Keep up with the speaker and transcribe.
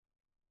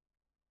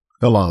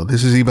Hello,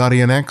 this is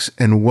eBodyNX,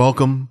 and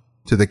welcome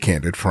to The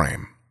Candid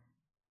Frame.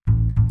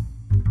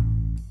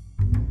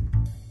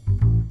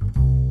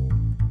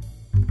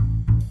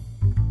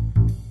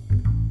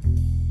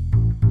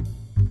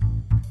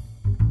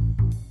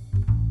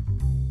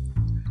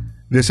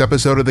 This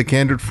episode of The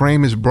Candid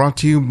Frame is brought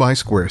to you by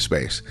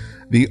Squarespace,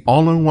 the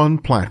all-in-one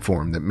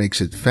platform that makes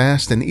it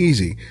fast and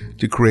easy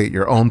to create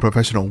your own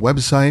professional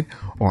website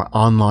or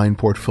online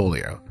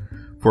portfolio.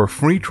 For a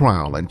free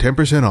trial and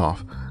 10%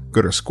 off,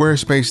 go to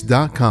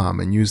squarespace.com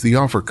and use the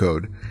offer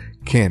code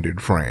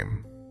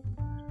CANDIDFRAME.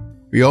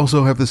 We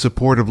also have the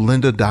support of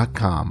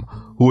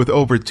lynda.com, who with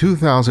over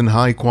 2,000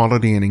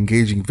 high-quality and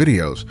engaging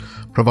videos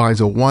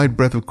provides a wide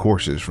breadth of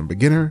courses from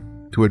beginner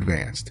to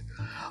advanced.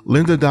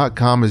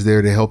 Lynda.com is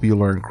there to help you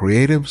learn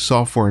creative,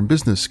 software, and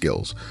business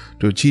skills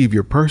to achieve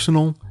your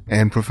personal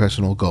and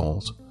professional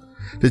goals.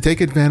 To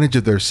take advantage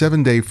of their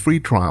 7-day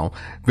free trial,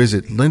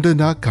 visit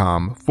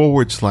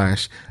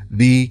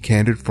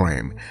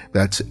lynda.com/thecandidframe.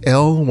 That's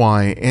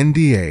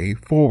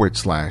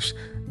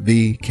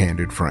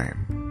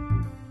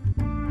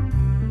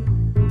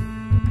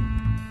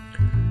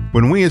LYNDA/thecandidframe.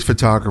 When we as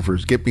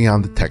photographers get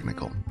beyond the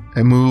technical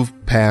and move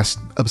past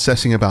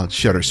obsessing about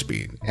shutter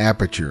speed,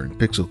 aperture, and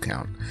pixel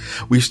count,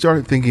 we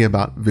start thinking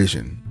about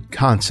vision,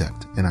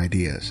 concept, and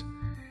ideas.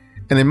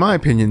 And in my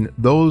opinion,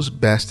 those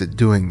best at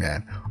doing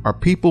that are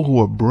people who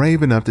are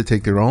brave enough to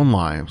take their own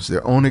lives,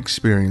 their own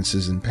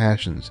experiences and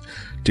passions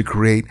to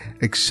create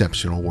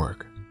exceptional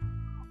work.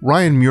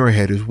 Ryan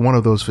Muirhead is one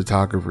of those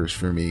photographers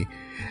for me,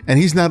 and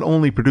he's not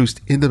only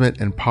produced intimate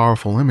and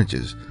powerful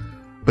images,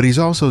 but he's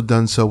also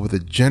done so with a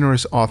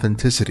generous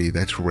authenticity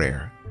that's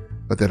rare,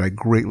 but that I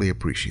greatly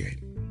appreciate.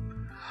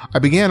 I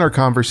began our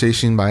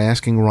conversation by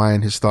asking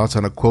Ryan his thoughts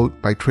on a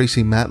quote by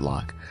Tracy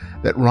Matlock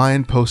that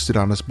Ryan posted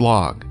on his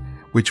blog,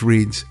 which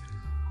reads,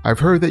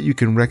 "I've heard that you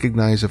can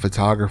recognize a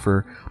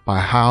photographer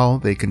by how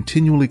they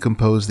continually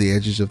compose the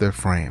edges of their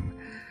frame,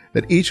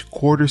 that each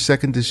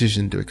quarter-second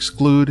decision to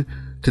exclude,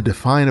 to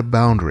define a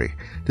boundary,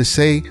 to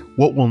say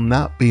what will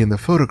not be in the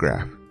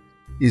photograph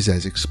is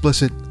as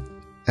explicit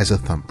as a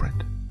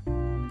thumbprint."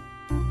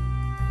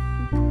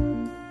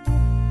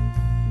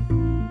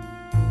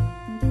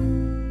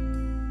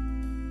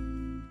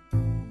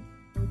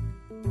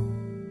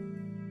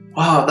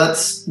 Wow,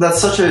 that's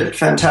such a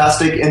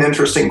fantastic and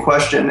interesting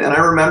question. And I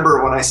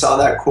remember when I saw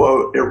that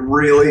quote, it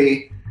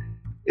really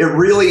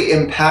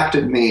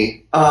impacted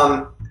me.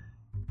 And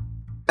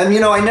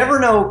I never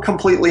know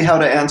completely how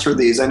to answer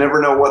these. I never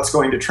know what's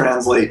going to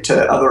translate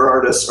to other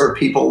artists or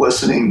people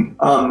listening.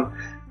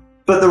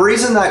 But the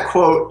reason that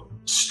quote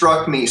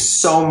struck me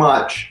so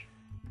much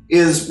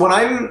is when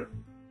I'm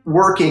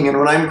working and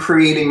when I'm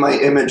creating my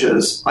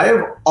images, I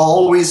have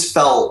always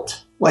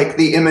felt like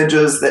the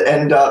images that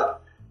end up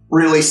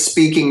really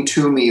speaking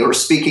to me or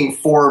speaking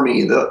for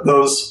me,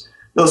 those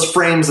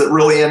frames that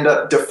really end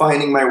up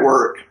defining my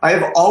work, I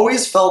have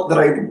always felt that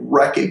I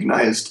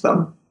recognized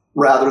them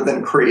rather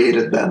than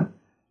created them.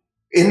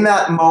 In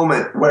that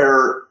moment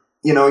where,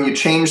 you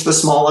change the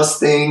smallest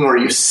thing or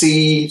you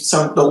see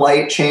the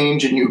light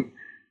change and you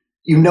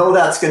know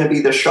that's going to be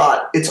the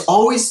shot, it's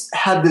always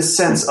had this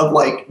sense of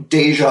like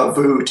deja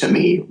vu to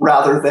me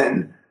rather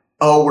than,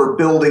 oh, we're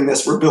building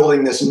this,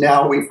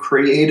 now we've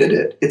created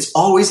it. It's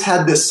always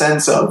had this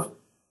sense of,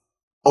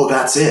 oh,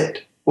 that's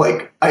it.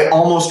 Like, I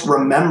almost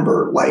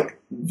remember, like,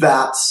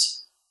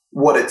 that's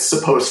what it's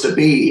supposed to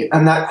be.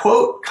 And that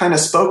quote kind of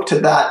spoke to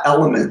that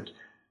element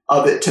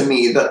of it to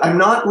me, that I'm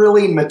not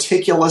really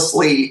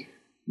meticulously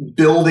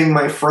building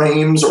my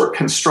frames or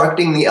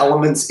constructing the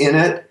elements in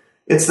it.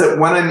 It's that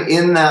when I'm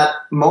in that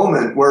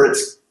moment where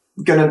it's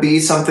going to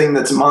be something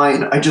that's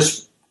mine,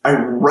 I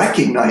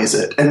recognize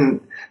it. And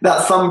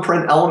that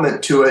thumbprint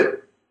element to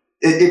it,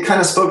 it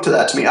kind of spoke to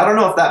that to me. I don't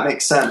know if that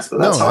makes sense, but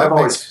that's how I've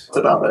always felt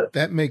about it.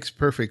 That makes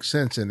perfect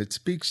sense. And it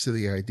speaks to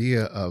the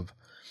idea of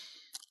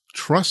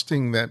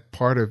trusting that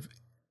part of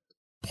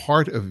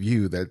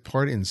you, that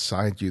part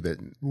inside you that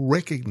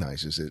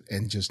recognizes it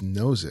and just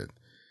knows it.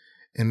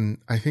 And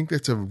I think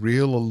that's a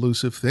real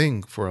elusive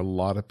thing for a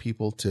lot of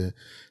people to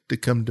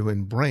come to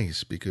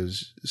embrace,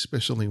 because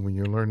especially when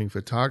you're learning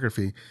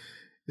photography,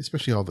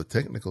 especially all the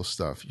technical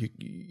stuff,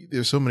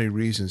 there's so many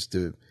reasons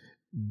to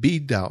be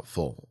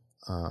doubtful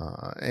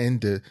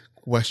and to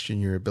question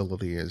your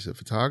ability as a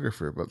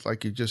photographer. But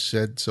like you just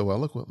said so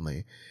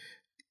eloquently,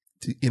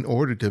 in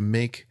order to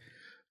make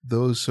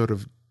those sort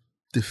of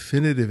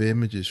definitive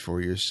images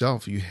for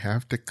yourself, you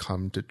have to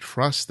come to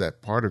trust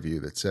that part of you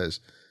that says,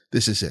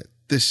 this is it.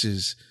 This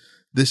is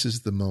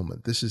the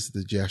moment. This is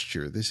the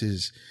gesture. This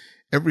is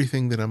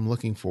everything that I'm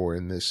looking for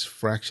in this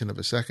fraction of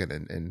a second,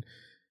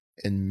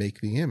 and make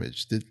the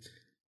image.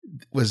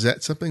 Was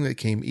that something that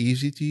came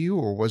easy to you,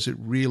 or was it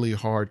really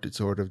hard to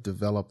sort of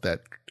develop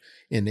that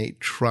innate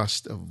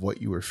trust of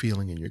what you were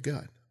feeling in your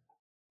gut?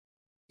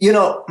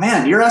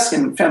 Man, you're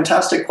asking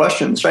fantastic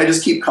questions. Should I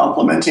just keep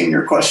complimenting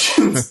your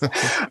questions?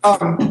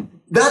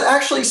 That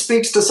actually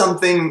speaks to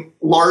something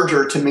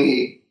larger to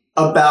me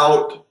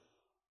about,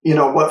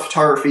 what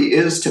photography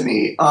is to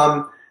me.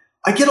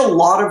 I get a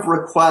lot of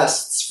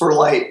requests for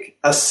like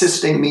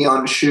assisting me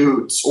on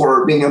shoots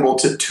or being able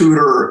to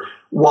tutor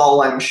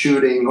while I'm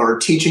shooting or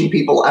teaching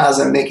people as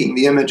I'm making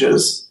the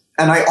images.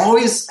 And I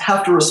always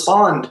have to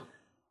respond,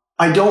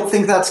 I don't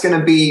think that's going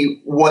to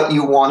be what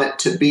you want it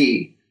to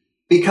be,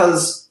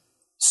 because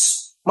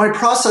my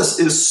process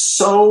is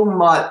so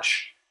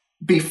much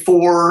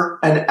before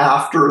and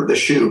after the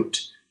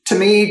shoot. To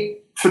me,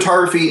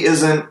 photography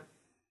isn't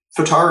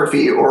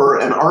photography or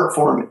an art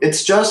form.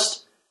 It's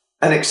just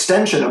an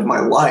extension of my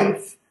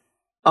life.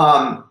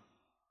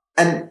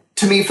 And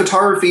to me,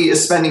 photography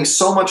is spending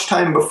so much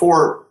time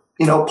before,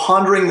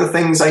 pondering the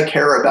things I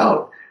care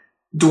about,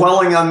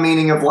 dwelling on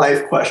meaning of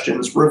life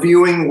questions,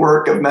 reviewing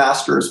work of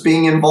masters,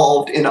 being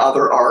involved in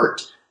other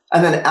art.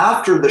 And then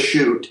after the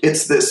shoot,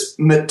 it's this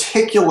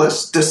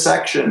meticulous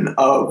dissection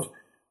of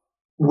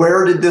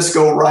where did this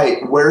go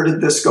right? Where did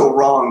this go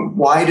wrong?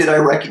 Why did I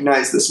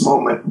recognize this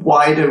moment?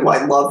 Why do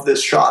I love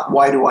this shot?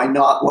 Why do I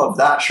not love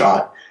that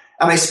shot?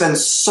 And I spend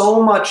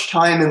so much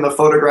time in the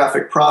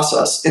photographic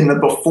process in the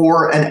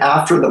before and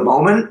after the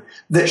moment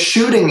that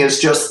shooting is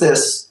just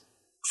this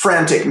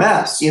frantic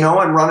mess.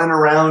 I'm running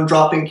around,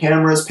 dropping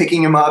cameras,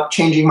 picking them up,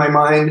 changing my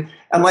mind.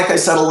 And like I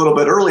said a little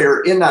bit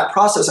earlier, in that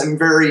process, I'm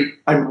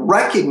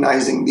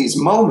recognizing these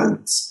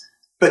moments.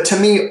 But to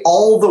me,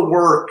 all the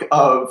work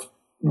of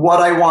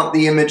what I want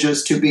the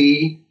images to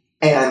be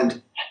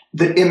and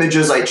the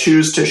images I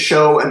choose to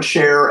show and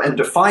share and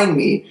define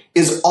me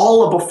is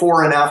all a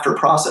before and after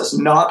process,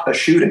 not a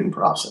shooting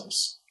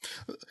process.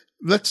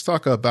 Let's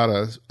talk about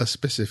a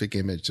specific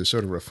image to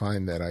sort of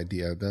refine that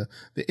idea. The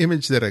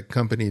image that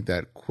accompanied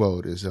that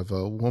quote is of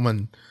a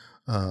woman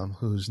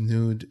who's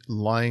nude,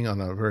 lying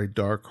on a very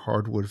dark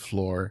hardwood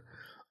floor.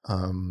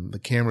 The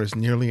camera is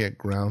nearly at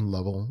ground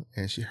level,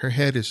 and her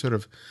head is sort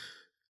of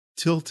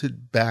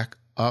tilted back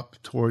up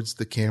towards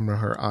the camera.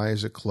 Her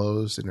eyes are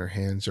closed, and her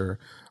hands are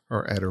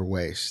at her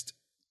waist.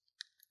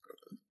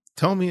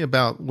 Tell me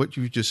about what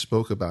you just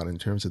spoke about in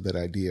terms of that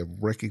idea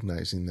of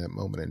recognizing that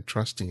moment and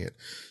trusting it,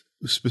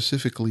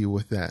 specifically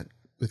with that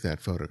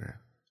photograph.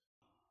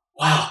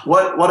 Wow,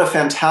 what a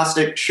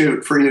fantastic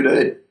shoot for you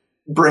to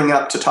bring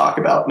up to talk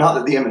about. Not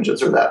that the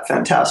images are that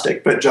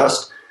fantastic, but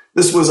just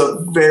this was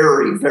a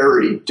very,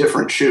 very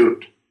different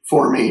shoot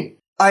for me.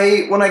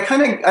 I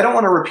don't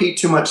want to repeat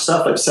too much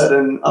stuff I've said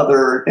in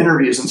other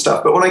interviews and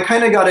stuff, but when I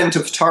kind of got into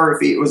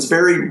photography, it was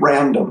very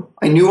random.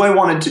 I knew I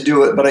wanted to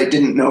do it, but I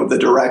didn't know the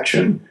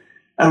direction.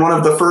 And one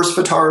of the first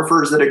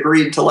photographers that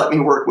agreed to let me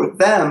work with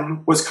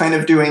them was kind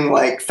of doing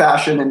like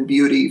fashion and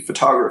beauty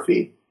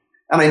photography.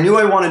 And I knew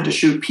I wanted to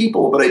shoot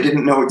people, but I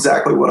didn't know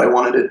exactly what I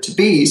wanted it to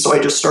be. So I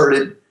just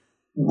started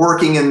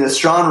working in this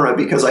genre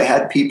because I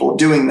had people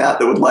doing that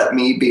would let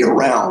me be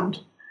around.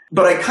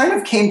 But I kind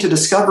of came to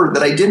discover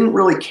that I didn't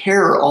really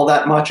care all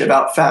that much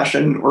about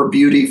fashion or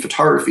beauty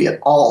photography at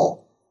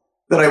all,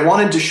 that I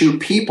wanted to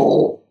shoot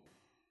people.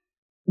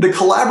 The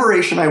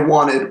collaboration I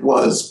wanted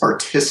was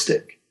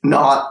artistic,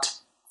 not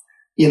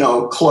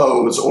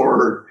clothes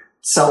or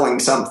selling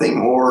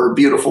something or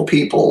beautiful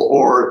people,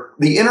 or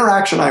the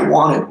interaction I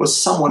wanted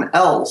was someone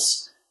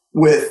else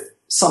with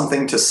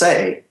something to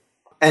say.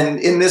 And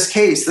in this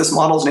case, this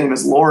model's name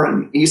is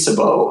Lauren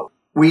Isabo.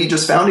 We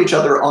just found each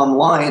other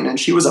online, and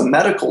she was a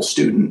medical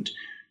student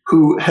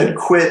who had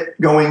quit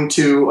going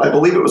to, I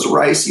believe it was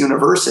Rice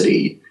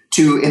University,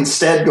 to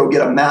instead go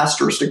get a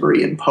master's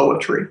degree in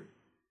poetry.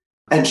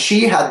 And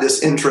she had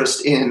this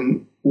interest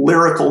in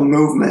lyrical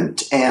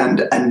movement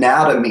and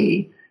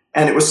anatomy.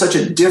 And it was such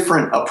a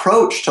different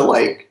approach to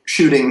like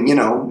shooting,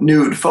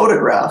 nude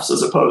photographs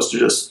as opposed to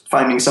just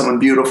finding someone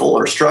beautiful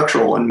or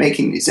structural and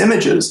making these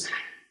images.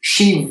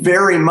 She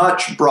very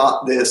much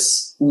brought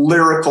this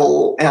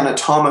lyrical,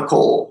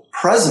 anatomical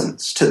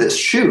presence to this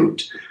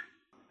shoot.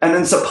 And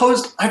then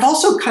I've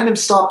also kind of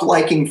stopped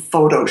liking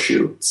photo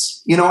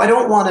shoots. I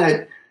don't want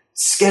to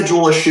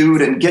schedule a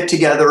shoot and get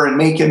together and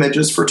make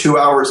images for 2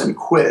 hours and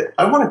quit.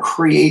 I want to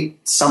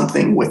create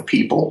something with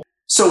people.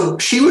 So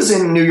she was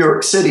in New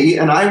York City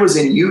and I was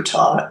in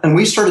Utah, and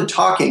we started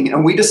talking,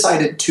 and we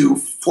decided to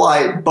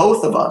fly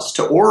both of us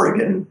to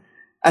Oregon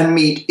and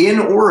meet in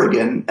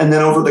Oregon, and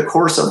then over the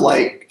course of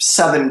like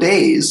 7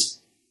 days,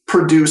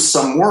 produce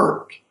some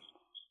work.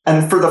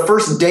 And for the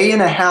first day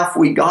and a half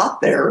we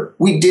got there,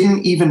 we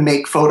didn't even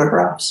make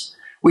photographs.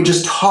 We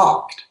just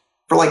talked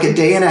for like a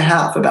day and a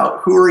half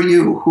about who are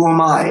you? Who am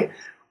I?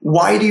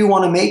 Why do you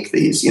want to make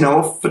these?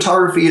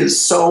 Photography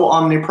is so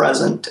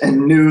omnipresent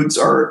and nudes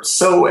are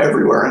so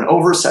everywhere and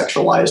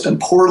over-sexualized and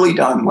poorly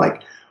done.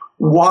 Like,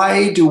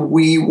 why do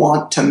we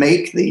want to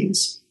make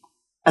these?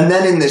 And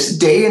then in this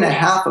day and a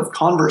half of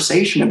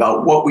conversation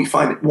about what we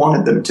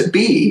wanted them to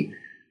be,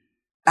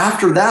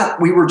 after that,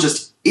 we were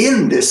just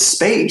in this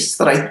space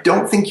that I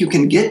don't think you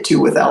can get to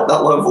without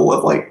that level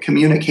of like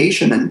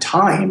communication and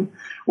time,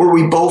 where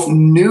we both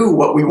knew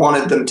what we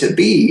wanted them to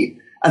be.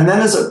 And then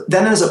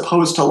as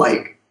opposed to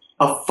like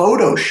a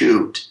photo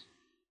shoot,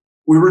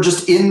 we were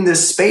just in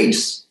this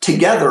space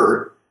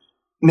together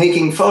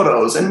making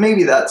photos. And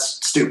maybe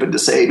that's stupid to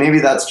say. Maybe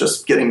that's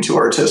just getting too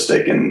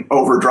artistic and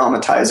over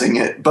dramatizing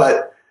it.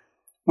 But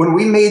when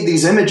we made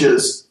these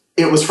images,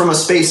 it was from a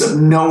space of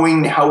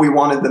knowing how we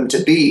wanted them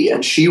to be.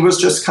 And she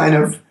was just kind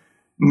of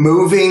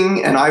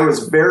moving, and I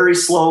was very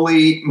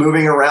slowly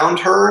moving around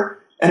her.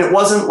 And it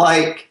wasn't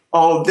like,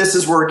 oh, this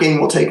is working,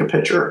 we'll take a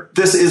picture.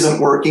 This isn't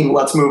working,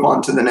 let's move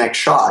on to the next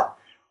shot.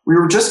 We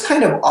were just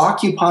kind of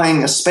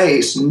occupying a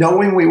space,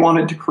 knowing we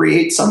wanted to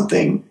create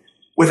something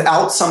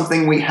without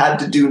something we had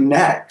to do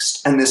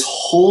next. And this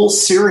whole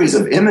series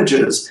of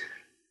images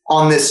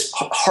on this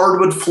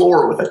hardwood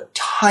floor with a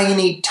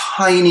tiny,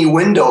 tiny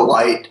window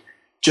light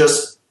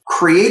just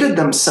created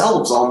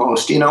themselves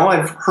almost. You know,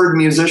 I've heard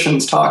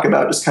musicians talk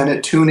about just kind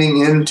of tuning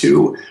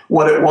into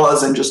what it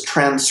was and just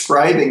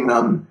transcribing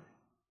them.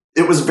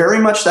 It was very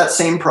much that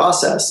same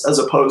process as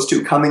opposed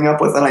to coming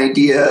up with an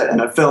idea and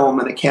a film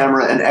and a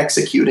camera and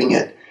executing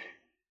it.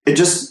 It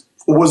just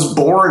was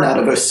born out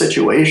of a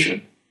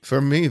situation. For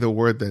me, the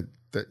word that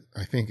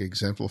I think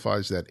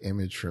exemplifies that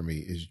image for me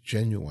is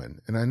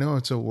genuine. And I know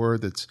it's a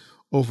word that's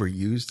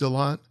overused a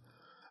lot,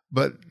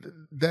 but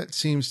that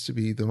seems to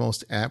be the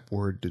most apt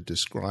word to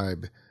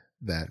describe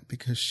that,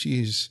 because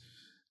she's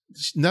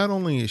not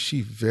only is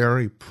she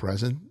very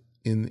present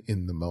in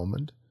the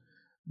moment,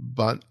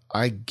 but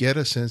I get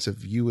a sense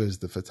of you as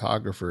the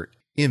photographer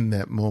in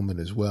that moment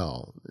as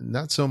well.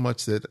 Not so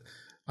much that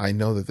I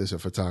know that there's a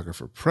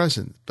photographer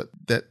present, but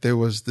that there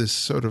was this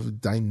sort of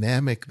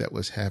dynamic that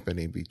was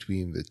happening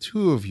between the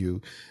two of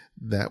you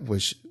that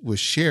was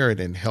shared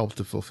and helped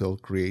to fulfill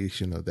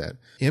creation of that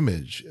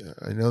image.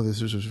 I know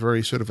this was a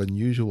very sort of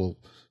unusual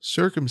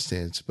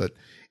circumstance, but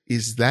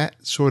is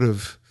that sort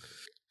of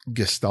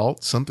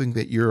gestalt something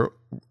that you're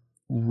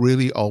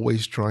really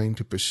always trying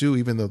to pursue,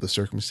 even though the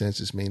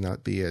circumstances may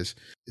not be as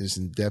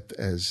in depth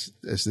as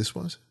this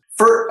was?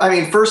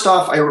 First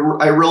off, I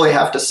really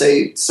have to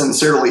say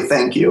sincerely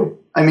thank you.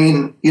 I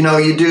mean, you know,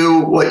 you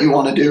do what you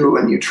want to do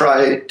and you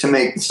try to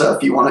make the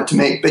stuff you want it to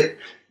make, but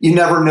you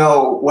never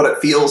know what it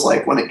feels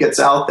like when it gets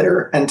out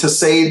there. And to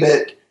say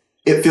that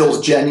it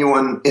feels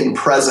genuine in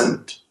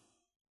present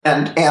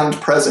and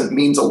present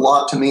means a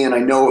lot to me, and I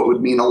know it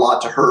would mean a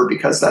lot to her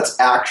because that's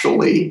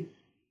actually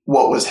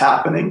what was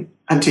happening.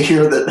 And to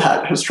hear that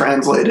that has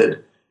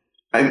translated,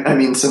 I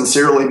mean,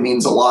 sincerely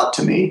means a lot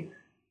to me.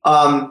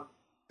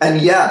 And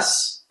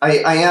yes,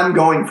 I am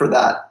going for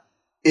that.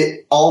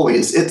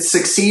 It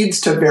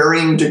succeeds to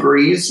varying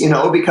degrees, you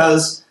know,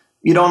 because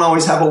you don't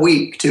always have a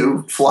week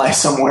to fly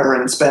somewhere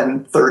and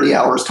spend 30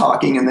 hours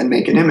talking and then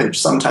make an image.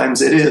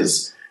 Sometimes it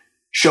is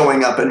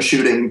showing up and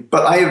shooting,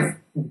 but I have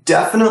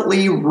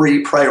definitely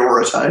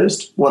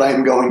reprioritized what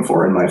I'm going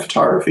for in my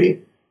photography.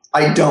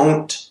 I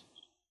don't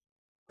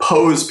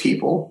pose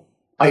people.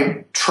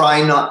 I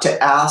try not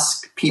to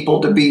ask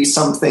people to be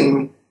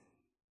something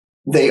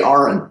they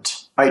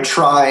aren't. I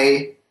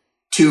try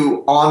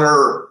to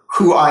honor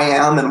who I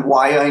am and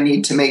why I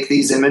need to make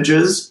these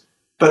images,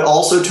 but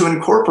also to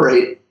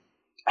incorporate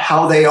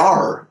how they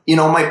are. You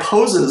know, my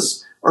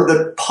poses or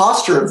the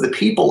posture of the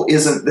people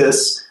isn't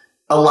this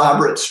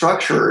elaborate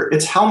structure.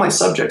 It's how my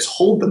subjects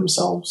hold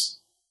themselves.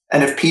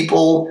 And if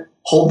people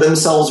hold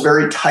themselves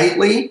very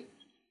tightly,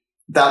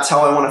 that's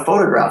how I want to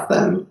photograph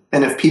them.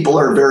 And if people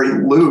are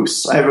very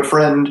loose, I have a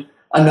friend,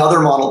 another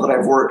model that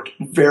I've worked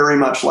very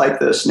much like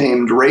this,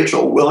 named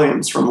Rachel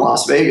Williams from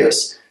Las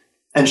Vegas.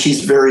 And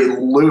she's very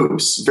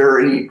loose,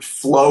 very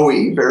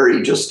flowy,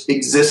 very just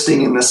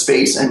existing in the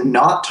space and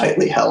not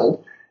tightly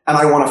held. And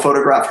I want to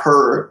photograph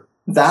her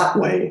that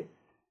way.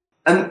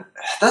 And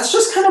that's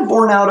just kind of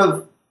born out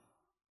of,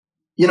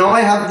 you know,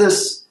 I have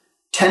this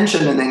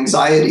tension and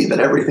anxiety that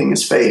everything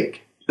is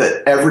fake,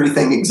 that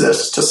everything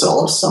exists to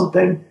sell us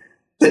something,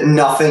 that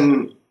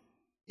nothing,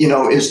 you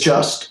know, is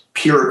just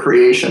pure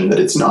creation, that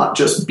it's not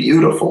just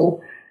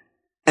beautiful.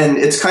 And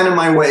it's kind of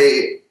my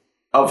way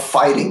of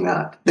fighting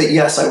that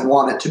yes, I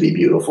want it to be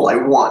beautiful. I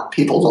want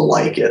people to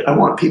like it. I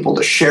want people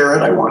to share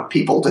it. I want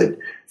people to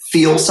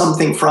feel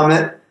something from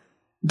it.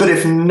 But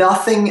if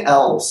nothing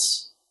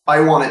else,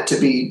 I want it to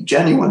be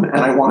genuine and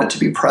I want it to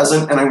be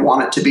present and I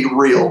want it to be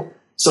real,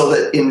 so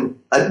that in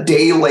a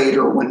day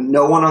later, when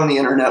no one on the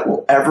internet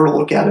will ever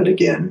look at it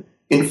again,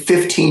 in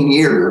 15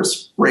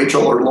 years,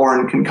 Rachel or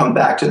Lauren can come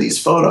back to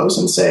these photos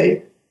and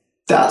say,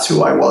 that's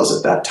who I was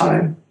at that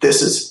time.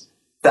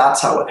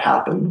 That's how it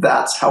happened.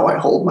 That's how I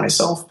hold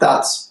myself.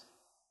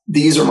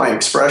 These are my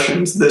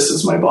expressions. This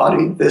is my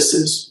body. This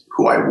is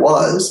who I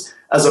was,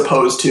 as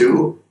opposed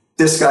to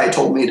this guy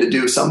told me to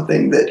do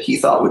something that he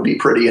thought would be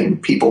pretty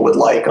and people would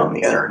like on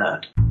the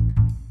internet.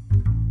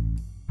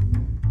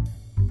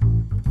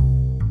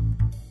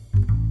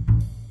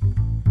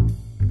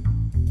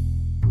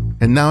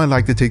 And now I'd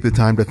like to take the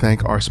time to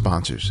thank our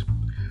sponsors.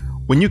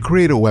 When you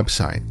create a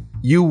website,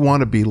 you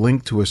want to be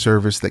linked to a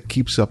service that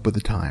keeps up with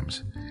the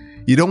times.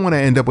 You don't want to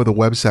end up with a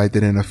website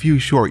that in a few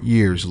short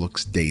years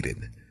looks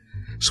dated.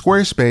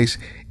 Squarespace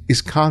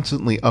is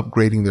constantly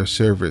upgrading their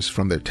service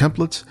from their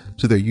templates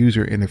to their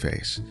user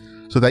interface,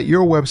 so that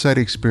your website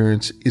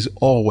experience is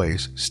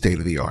always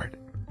state-of-the-art.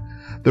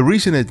 The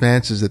recent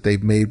advances that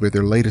they've made with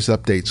their latest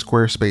update,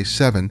 Squarespace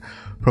 7,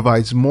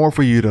 provides more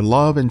for you to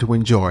love and to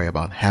enjoy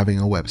about having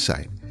a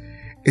website.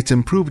 Its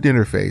improved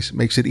interface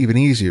makes it even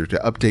easier to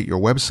update your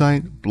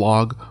website,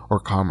 blog, or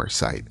commerce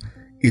site.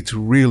 It's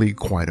really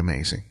quite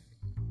amazing.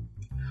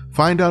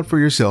 Find out for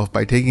yourself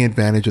by taking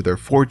advantage of their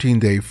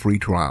 14-day free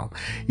trial.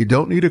 You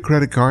don't need a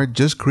credit card,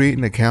 just create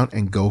an account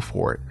and go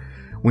for it.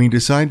 When you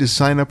decide to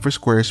sign up for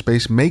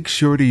Squarespace, make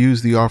sure to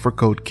use the offer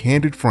code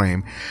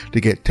CANDIDFRAME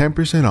to get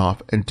 10%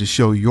 off and to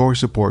show your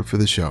support for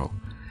the show.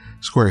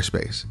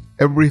 Squarespace,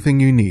 everything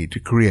you need to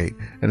create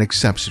an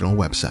exceptional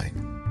website.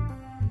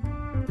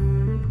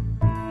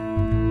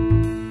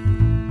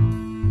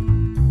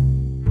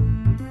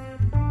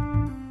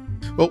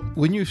 Well,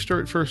 when you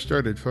first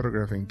started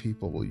photographing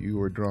people, you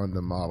were drawn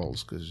to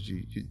models because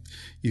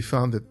you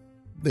found that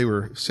they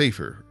were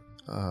safer.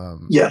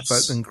 Yes.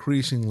 But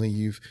increasingly,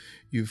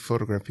 you've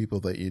photographed people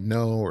that you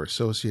know, or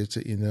associates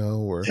that you know,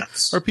 or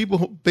Yes. are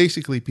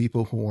basically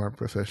people who aren't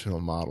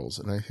professional models.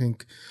 And I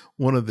think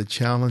one of the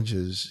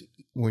challenges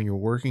when you're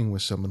working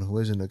with someone who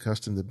isn't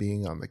accustomed to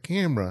being on the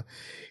camera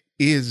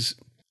is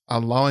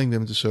allowing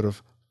them to sort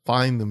of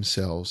find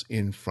themselves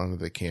in front of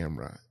the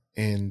camera.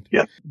 And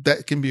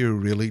that can be a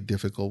really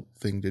difficult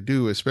thing to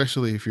do,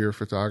 especially if you're a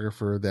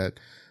photographer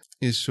that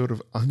is sort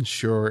of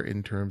unsure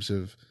in terms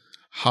of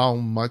how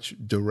much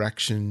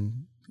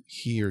direction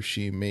he or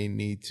she may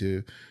need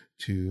to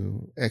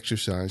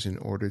exercise in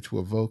order to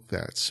evoke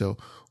that. So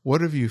what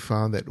have you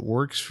found that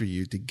works for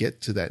you to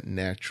get to that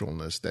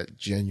naturalness, that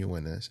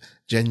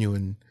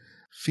genuine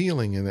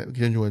feeling and that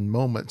genuine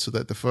moment, so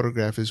that the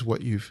photograph is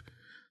what you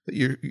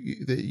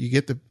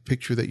get the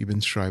picture that you've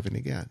been striving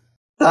to get?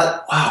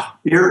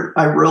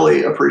 I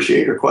really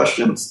appreciate your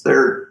questions.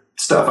 They're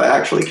stuff I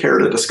actually care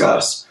to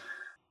discuss.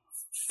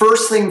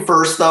 First thing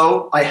first,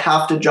 though, I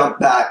have to jump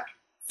back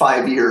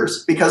 5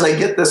 years because I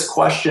get this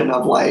question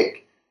of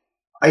like,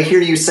 I hear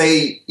you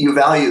say you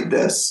valued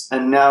this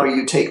and now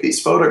you take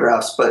these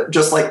photographs, but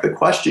just like the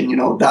question,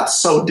 that's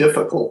so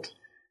difficult.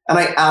 And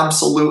I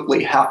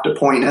absolutely have to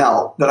point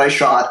out that I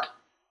shot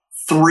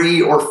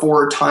 3 or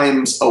 4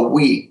 times a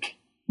week,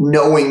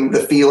 knowing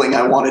the feeling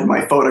I wanted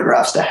my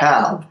photographs to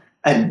have,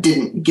 and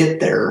didn't get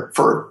there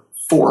for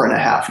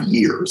 4.5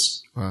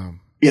 years. Wow.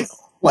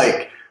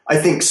 I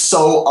think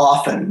so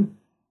often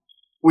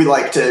we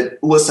like to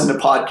listen to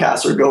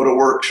podcasts or go to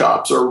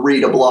workshops or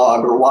read a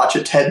blog or watch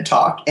a TED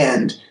Talk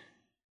and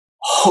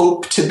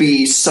hope to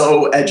be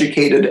so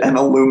educated and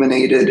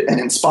illuminated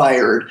and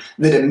inspired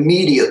that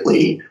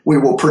immediately we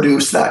will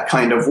produce that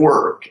kind of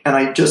work.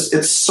 And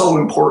it's so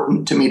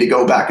important to me to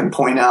go back and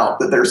point out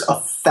that there's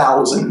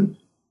 1,000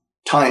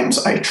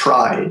 times I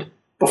tried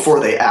before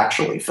they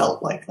actually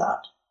felt like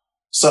that.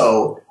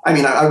 So,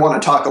 I want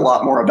to talk a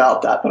lot more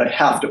about that, but I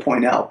have to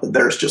point out that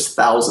there's just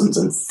thousands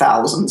and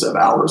thousands of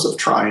hours of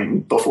trying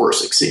before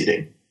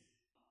succeeding.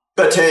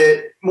 But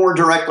to more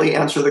directly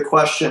answer the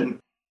question,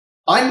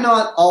 I'm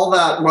not all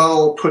that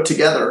well put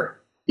together,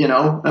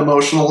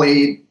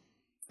 emotionally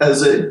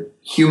as a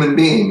human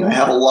being. I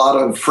have a lot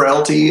of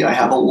frailty. I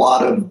have a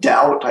lot of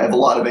doubt. I have a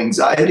lot of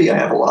anxiety. I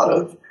have a lot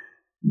of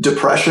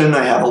depression.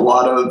 I have a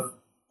lot of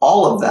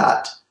all of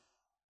that.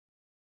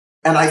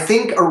 And I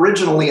think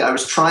originally I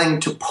was trying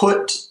to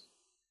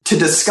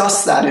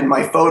discuss that in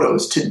my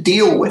photos, to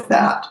deal with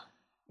that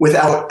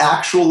without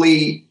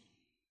actually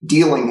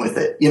dealing with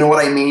it. You know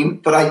what I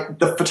mean?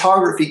 The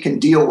photography can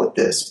deal with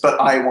this, but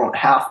I won't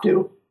have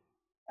to.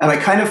 And I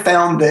kind of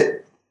found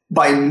that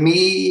by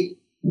me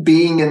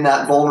being in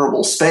that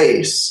vulnerable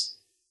space,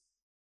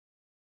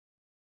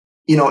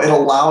 it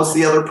allows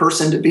the other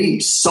person to be.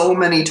 So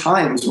many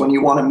times when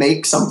you want to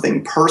make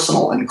something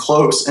personal and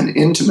close and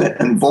intimate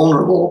and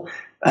vulnerable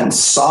and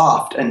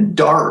soft and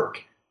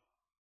dark,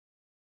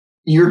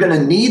 you're going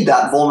to need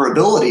that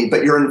vulnerability,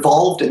 but you're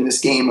involved in this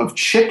game of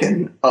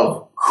chicken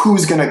of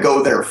who's going to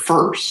go there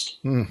first.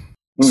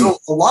 So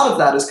a lot of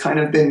that has kind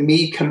of been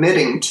me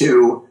committing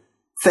to,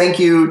 thank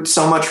you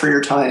so much for your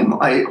time.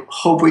 I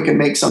hope we can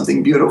make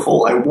something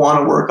beautiful. I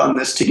want to work on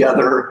this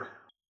together.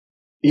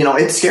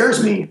 It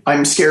scares me.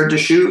 I'm scared to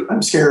shoot.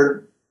 I'm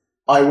scared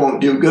I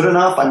won't do good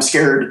enough. I'm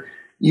scared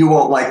you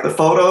won't like the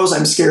photos.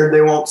 I'm scared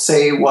they won't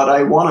say what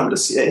I want them to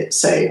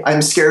say.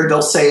 I'm scared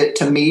they'll say it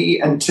to me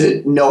and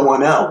to no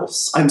one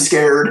else. I'm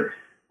scared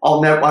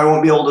I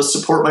won't be able to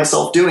support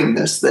myself doing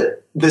this,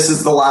 that this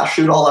is the last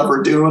shoot I'll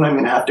ever do and I'm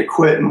going to have to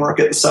quit and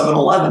work at the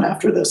 7-Eleven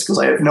after this because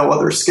I have no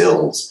other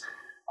skills.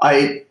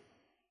 I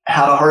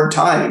had a hard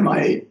time.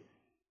 I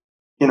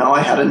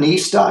had a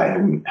niece die.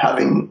 I'm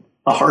having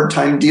a hard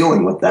time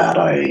dealing with that.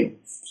 I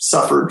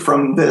suffered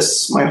from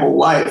this my whole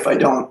life. I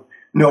don't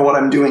know what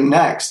I'm doing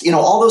next.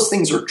 All those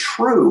things are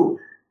true.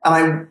 And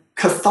I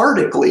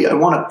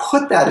want to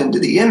put that into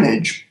the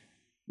image.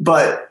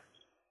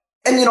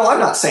 I'm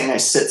not saying I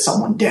sit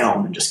someone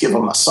down and just give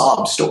them a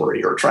sob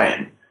story or try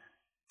and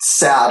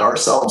sad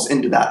ourselves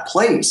into that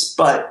place.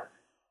 But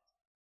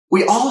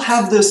we all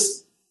have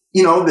this,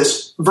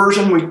 this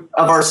version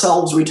of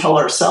ourselves we tell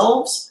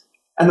ourselves.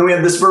 And then we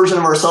have this version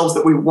of ourselves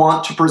that we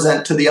want to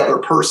present to the other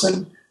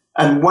person.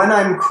 And when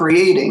I'm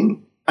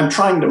creating, I'm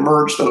trying to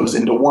merge those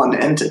into one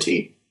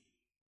entity.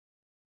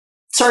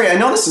 Sorry, I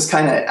know this is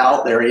kind of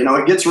out there.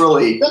 It gets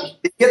really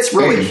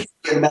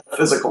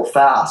metaphysical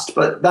fast,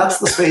 but that's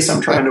the space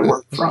I'm trying to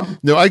work from.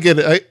 No, I get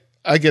it.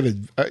 I get it.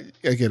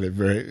 I get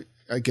it.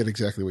 I get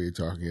exactly what you're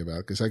talking about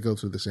because I go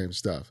through the same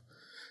stuff.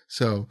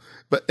 So,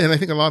 and I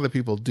think a lot of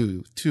people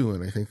do too,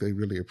 and I think they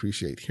really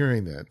appreciate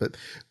hearing that. But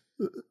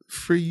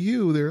for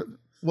you, there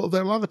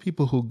are a lot of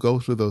people who go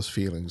through those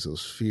feelings,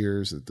 those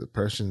fears, the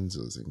depressions,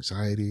 those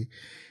anxiety,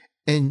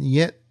 and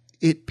yet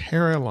it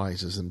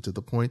paralyzes them to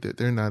the point that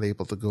they're not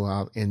able to go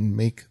out and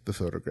make the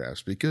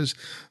photographs because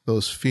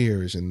those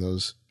fears and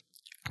those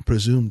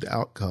presumed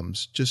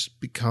outcomes just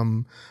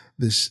become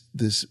this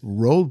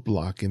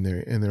roadblock in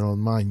their own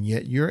mind.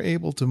 Yet you're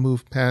able to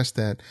move past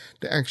that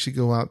to actually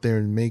go out there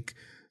and make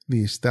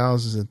these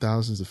thousands and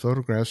thousands of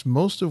photographs,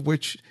 most of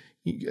which,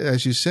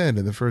 as you said,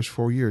 in the first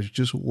 4 years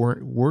just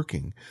weren't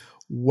working.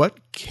 What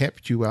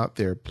kept you out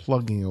there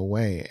plugging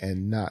away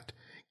and not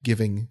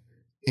giving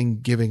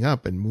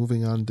up and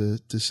moving on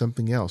to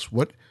something else?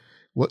 What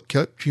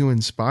kept you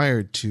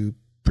inspired to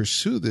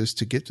pursue this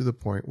to get to the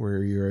point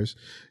where you're as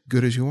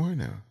good as you are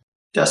now?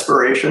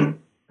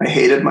 Desperation. I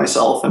hated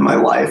myself and my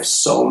life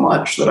so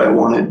much that I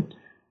wanted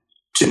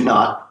to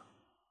not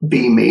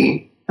be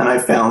me. And I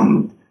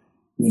found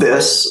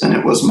this, and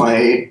it was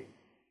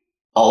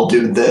I'll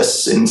do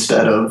this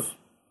instead of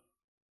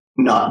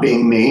not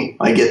being me.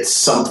 I get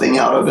something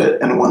out of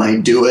it. And when I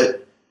do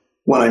it,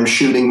 when I'm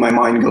shooting, my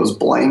mind goes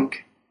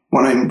blank.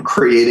 When I'm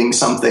creating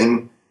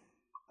something,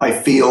 I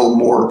feel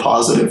more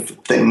positive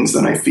things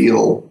than I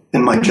feel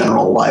in my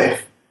general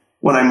life.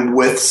 When I'm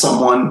with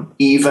someone,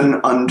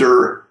 even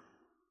under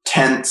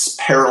tense,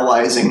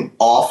 paralyzing,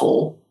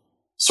 awful,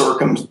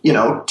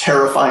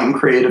 terrifying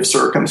creative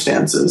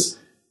circumstances,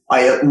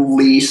 I at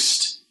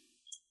least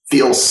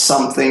feel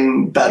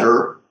something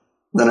better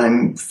than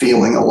I'm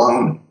feeling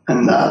alone.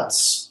 And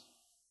that's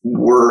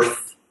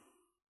worth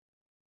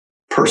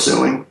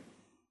pursuing.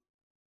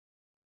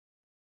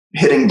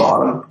 Hitting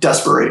bottom,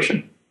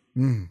 desperation.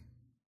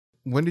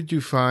 When did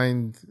you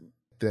find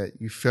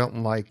that you felt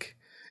like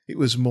it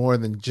was more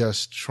than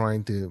just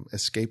trying to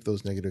escape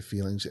those negative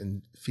feelings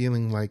and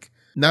feeling like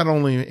not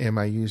only am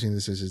I using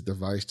this as a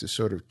device to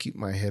sort of keep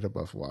my head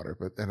above water,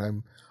 but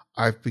that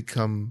I've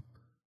become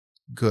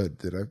good,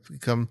 that I've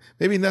become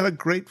maybe not a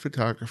great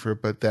photographer,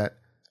 but that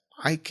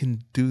I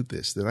can do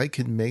this, that I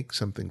can make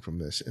something from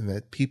this, and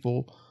that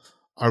people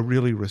are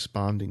really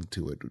responding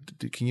to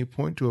it? Can you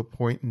point to a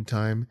point in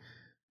time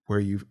where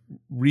you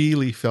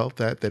really felt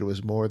that it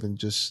was more than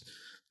just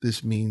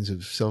this means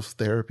of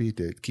self-therapy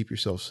to keep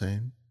yourself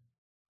sane?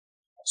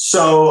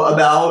 So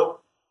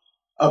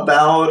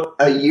about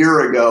a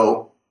year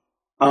ago,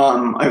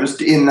 I was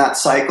in that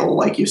cycle,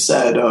 like you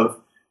said, of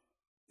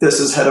this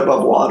is head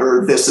above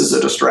water, this is a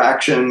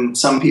distraction,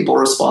 some people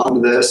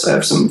respond to this, I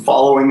have some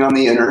following on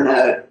the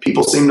internet,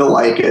 people seem to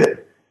like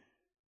it.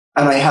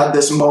 And I had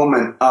this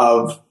moment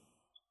of,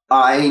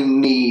 I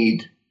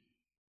need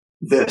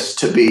this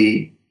to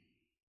be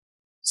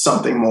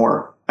something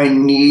more. I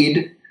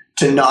need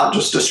to not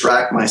just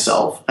distract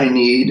myself. I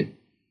need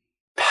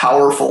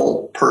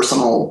powerful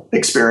personal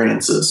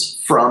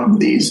experiences from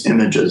these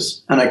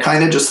images. And I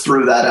kind of just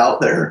threw that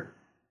out there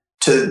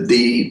to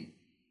the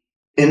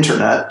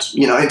internet,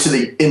 into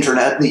the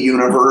internet, the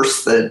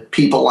universe, the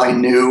people I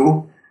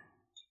knew.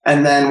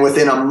 And then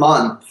within a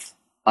month,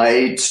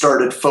 I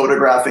started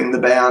photographing the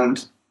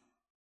band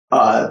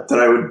that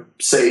I would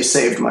say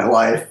saved my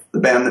life, the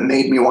band that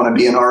made me want to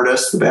be an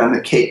artist, the band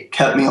that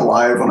kept me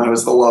alive when I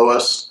was the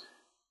lowest,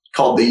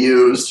 called The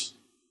Used.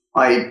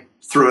 I,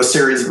 through a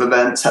series of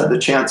events, had the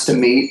chance to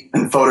meet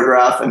and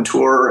photograph and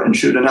tour and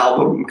shoot an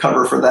album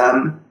cover for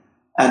them.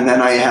 And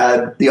then I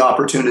had the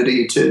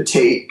opportunity to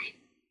take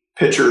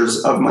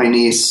pictures of my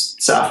niece,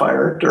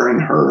 Sapphire, during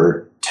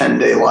her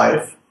 10-day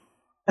life.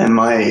 And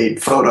my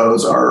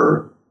photos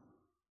are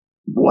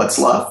what's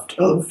left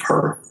of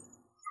her.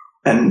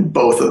 And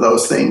both of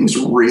those things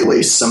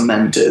really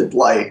cemented,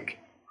 like,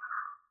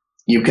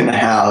 you can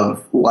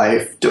have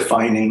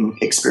life-defining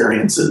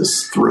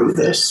experiences through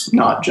this,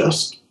 not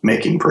just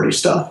making pretty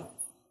stuff.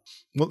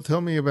 Well,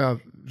 tell me about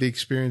the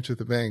experience with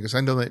the band, because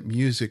I know that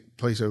music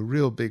plays a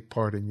real big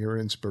part in your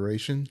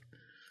inspiration.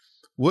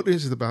 What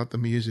is it about the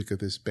music of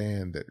this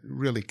band that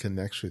really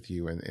connects with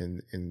you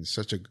and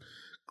such a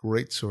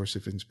great source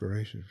of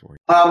inspiration for you?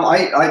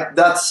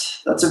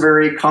 That's a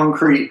very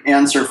concrete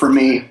answer for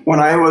me. When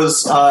I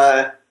was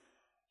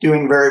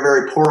doing very,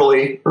 very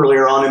poorly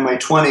earlier on in my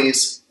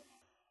 20s,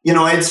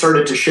 I had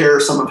started to share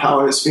some of how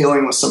I was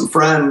feeling with some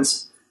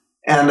friends,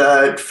 and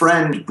a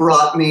friend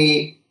brought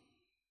me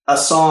a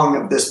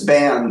song of this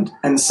band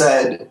and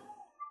said,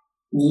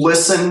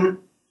 listen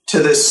to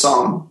this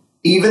song.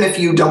 Even if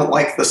you don't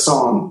like the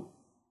song,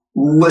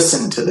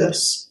 listen to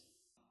this.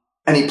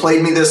 And he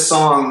played me this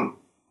song,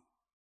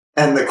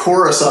 and the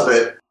chorus of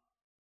it,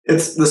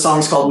 the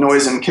song's called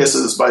Noise and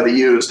Kisses by The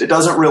Used. It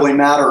doesn't really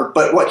matter,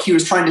 but what he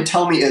was trying to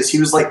tell me is, he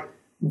was like,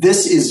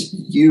 this is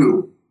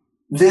you.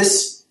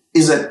 This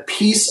is a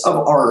piece of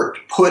art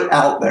put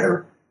out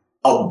there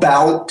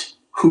about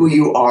who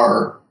you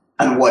are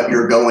and what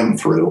you're going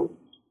through.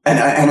 And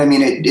I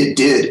mean, it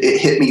did. It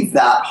hit me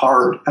that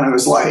hard. And I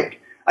was like,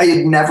 I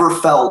had never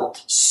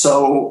felt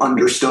so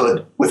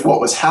understood with what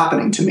was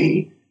happening to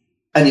me.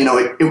 And,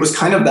 it was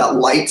kind of that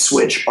light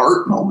switch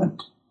art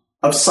moment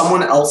of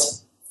someone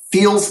else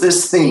feels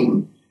this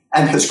thing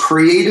and has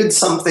created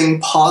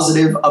something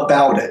positive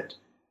about it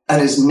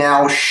and is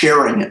now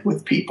sharing it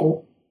with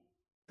people.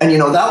 And,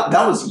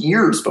 that was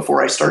years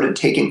before I started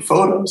taking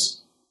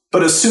photos.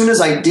 But as soon as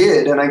I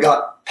did, and I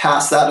got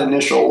past that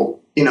initial,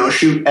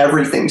 shoot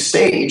everything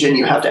stage, and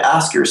you have to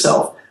ask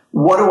yourself,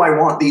 what do I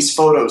want these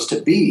photos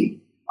to be?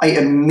 I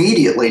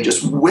immediately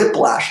just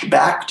whiplashed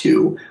back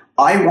to,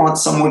 I want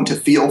someone to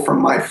feel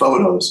from my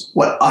photos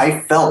what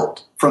I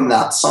felt from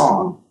that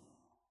song.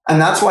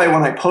 And that's why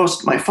when I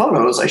post my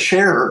photos, I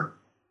share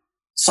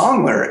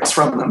song lyrics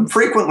from them,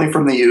 frequently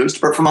from The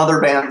Used, but from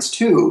other bands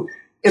too.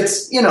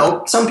 It's,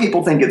 some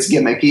people think it's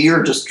gimmicky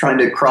or just trying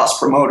to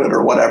cross-promote it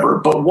or whatever,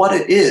 but what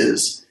it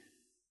is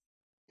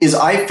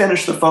I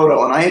finish the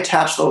photo and I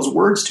attach those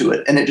words to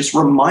it, and it just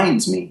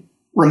reminds me,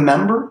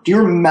 remember? Do you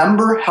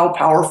remember how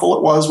powerful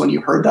it was when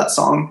you heard that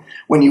song,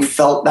 when you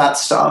felt that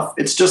stuff?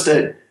 It's just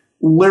a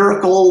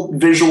lyrical,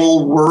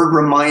 visual word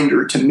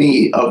reminder to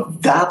me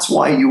of that's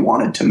why you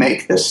wanted to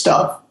make this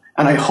stuff.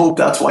 And I hope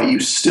that's why you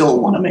still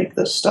want to make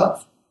this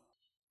stuff.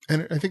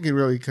 And I think it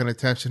really kind of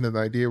taps into the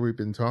idea we've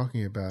been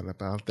talking about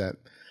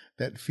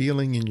that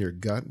feeling in your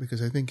gut,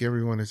 because I think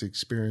everyone has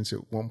experienced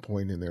at one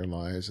point in their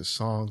lives a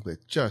song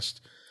that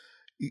just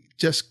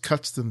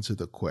cuts them to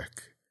the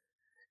quick.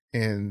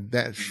 And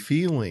that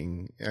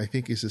feeling, I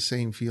think, is the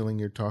same feeling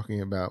you're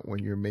talking about when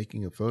you're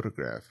making a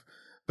photograph.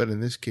 But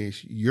in this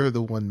case, you're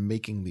the one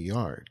making the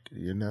art.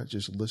 You're not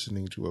just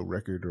listening to a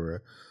record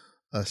or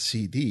a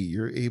CD.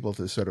 You're able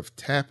to sort of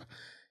tap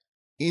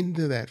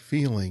into that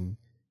feeling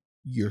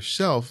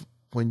yourself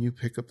when you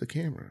pick up the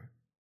camera.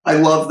 I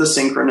love the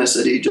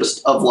synchronicity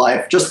just of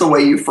life, just the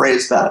way you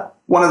phrased that.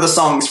 One of the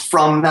songs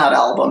from that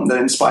album that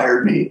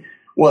inspired me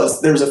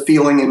was There's a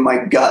Feeling in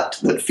My Gut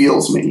That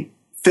fills me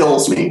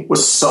with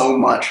so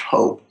much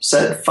hope.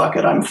 Said, fuck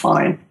it, I'm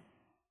fine.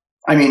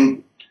 I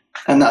mean,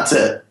 and that's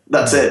it.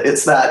 That's it.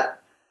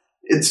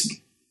 It's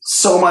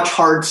so much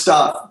hard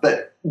stuff,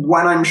 but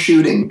when I'm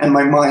shooting and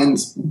my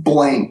mind's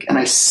blank and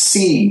I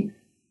see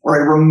or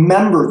I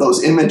remember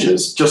those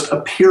images just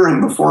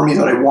appearing before me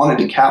that I wanted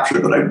to capture,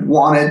 that I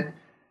wanted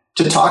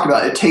to talk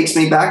about, it takes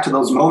me back to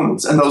those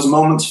moments, and those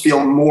moments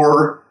feel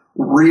more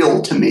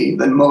real to me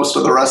than most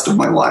of the rest of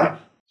my life.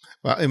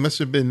 Well, it must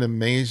have been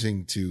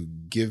amazing to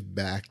give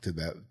back to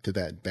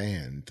that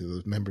band, to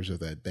those members of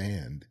that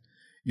band,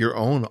 your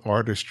own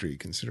artistry,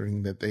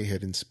 considering that they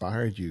had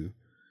inspired you,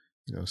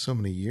 so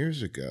many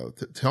years ago.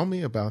 Tell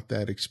me about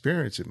that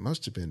experience. It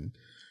must have been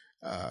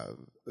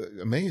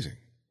amazing.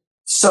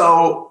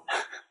 So,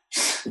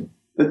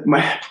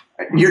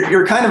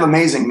 you're kind of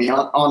amazing me,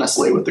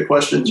 honestly, with the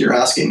questions you're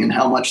asking and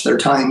how much they're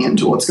tying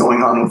into what's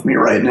going on with me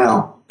right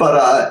now.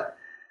 But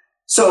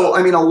so,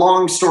 I mean, a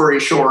long story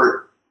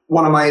short,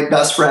 one of my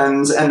best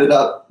friends ended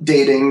up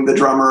dating the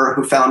drummer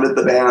who founded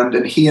the band,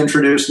 and he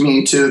introduced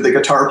me to the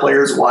guitar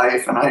player's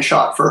wife, and I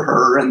shot for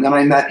her, and then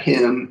I met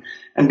him.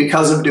 And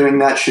because of doing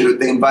that shoot,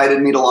 they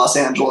invited me to Los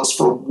Angeles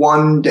for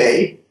one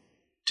day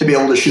to be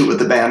able to shoot with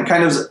the band,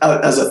 kind of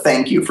as a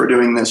thank you for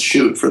doing this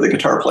shoot for the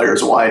guitar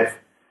player's wife.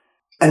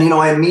 And,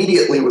 I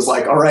immediately was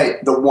like, all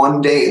right, the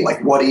one day,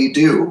 like, what do you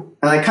do?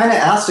 And I kind of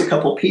asked a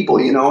couple people,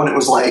 and it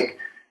was like,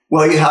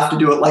 well, you have to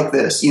do it like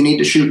this. You need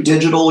to shoot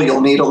digital.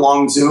 You'll need a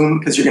long zoom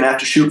because you're going to have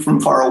to shoot from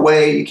far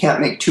away. You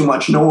can't make too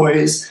much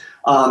noise.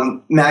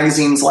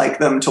 Magazines like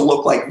them to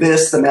look like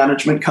this. The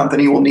management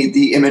company will need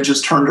the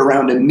images turned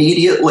around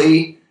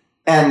immediately.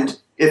 And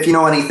if you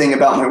know anything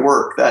about my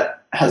work,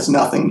 that has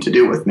nothing to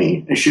do with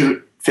me. I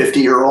shoot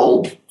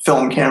 50-year-old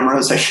film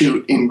cameras. I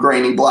shoot in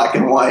grainy black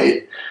and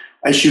white.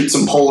 I shoot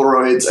some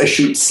Polaroids. I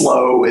shoot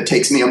slow. It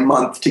takes me a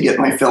month to get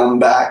my film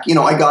back.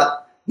 I got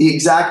the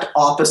exact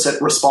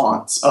opposite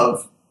response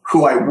of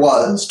who I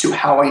was to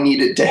how I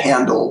needed to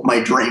handle my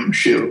dream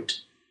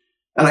shoot.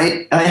 And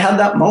I had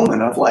that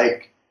moment of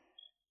like,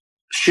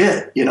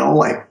 shit,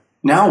 like,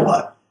 now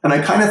what? And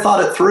I kind of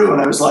thought it through,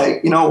 and I was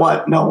like, you know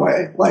what? No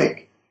way.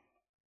 Like,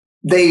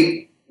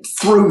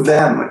 through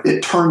them,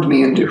 it turned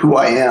me into who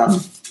I am,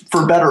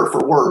 for better or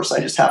for worse. I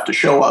just have to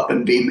show up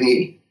and be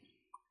me.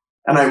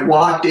 And I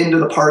walked into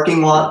the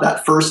parking lot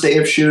that first day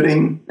of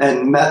shooting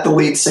and met the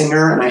lead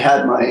singer, and I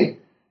had my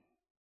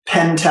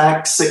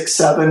Pentax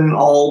 6.7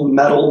 all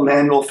metal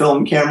manual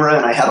film camera,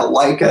 and I had a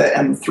Leica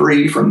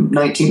M3 from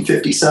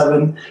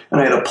 1957,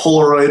 and I had a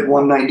Polaroid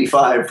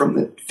 195 from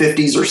the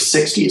 50s or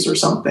 60s or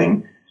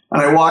something.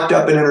 And I walked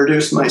up and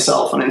introduced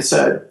myself, and I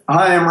said,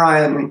 "Hi, I'm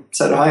Ryan." And he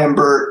said, "Hi, I'm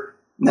Bert."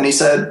 And then he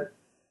said,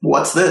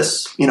 "What's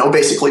this?"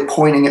 Basically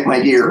pointing at my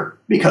gear,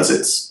 because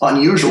it's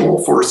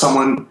unusual for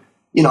someone,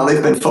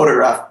 they've been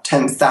photographed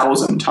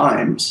 10,000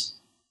 times.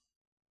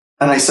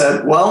 And I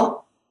said,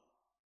 "Well,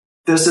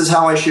 this is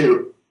how I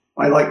shoot.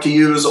 I like to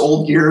use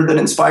old gear that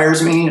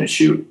inspires me. I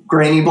shoot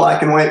grainy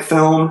black and white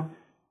film,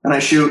 and I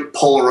shoot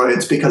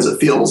Polaroids because it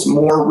feels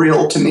more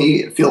real to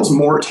me. It feels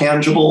more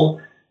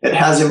tangible. it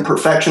has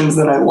imperfections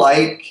that I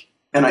like,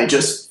 and I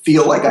just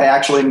feel like I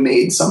actually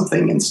made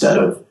something instead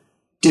of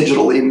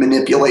digitally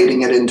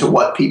manipulating it into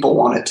what people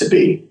want it to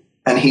be.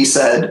 And he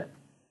said,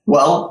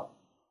 well,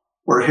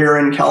 we're here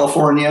in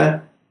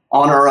California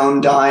on our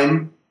own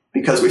dime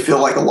because we feel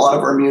like a lot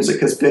of our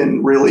music has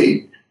been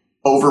really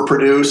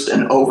overproduced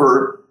and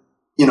over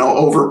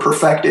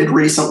perfected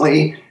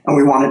recently. And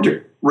we wanted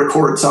to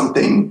record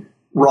something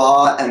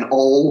raw and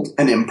old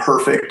and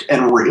imperfect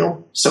and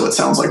real. So it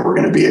sounds like we're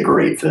going to be a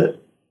great fit.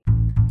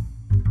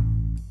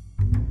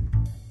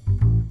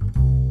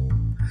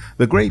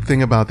 The great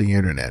thing about the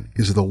internet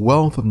is the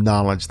wealth of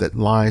knowledge that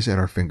lies at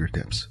our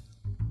fingertips.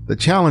 The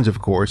challenge,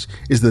 of course,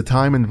 is the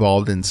time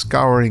involved in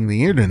scouring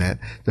the internet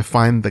to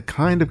find the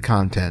kind of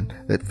content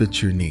that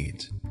fits your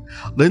needs.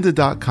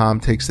 Lynda.com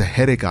takes the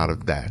headache out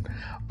of that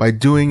by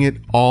doing it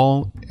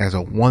all as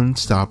a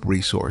one-stop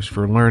resource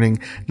for learning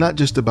not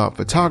just about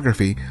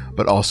photography,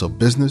 but also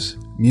business,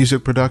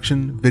 music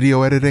production,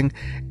 video editing,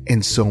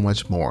 and so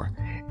much more.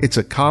 It's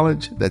a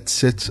college that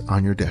sits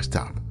on your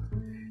desktop.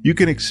 You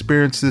can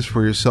experience this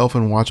for yourself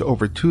and watch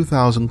over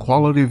 2,000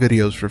 quality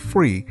videos for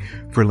free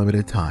for a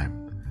limited time.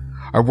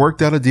 I've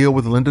worked out a deal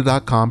with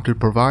Lynda.com to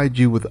provide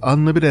you with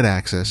unlimited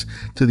access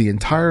to the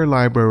entire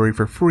library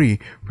for free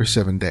for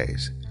 7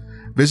 days.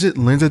 Visit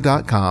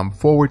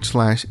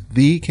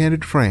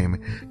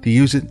lynda.com/thecandidframe to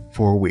use it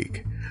for a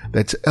week.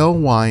 That's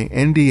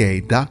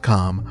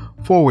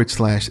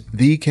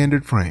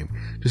lynda.com/thecandidframe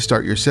to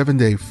start your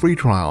 7-day free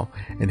trial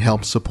and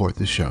help support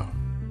the show.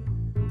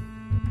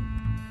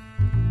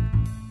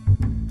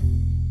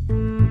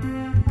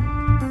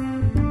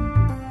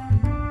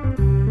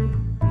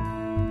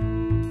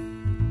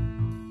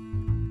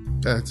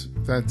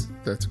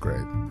 That's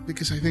great,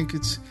 because I think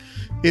it's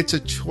a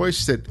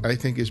choice that I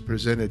think is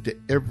presented to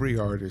every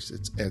artist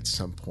at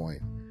some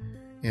point.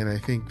 And I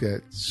think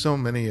that so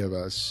many of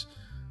us,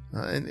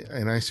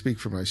 and I speak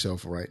for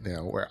myself right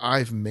now, where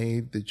I've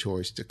made the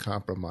choice to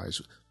compromise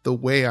the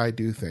way I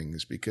do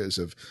things because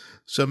of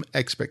some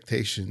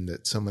expectation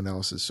that someone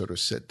else has sort of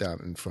set down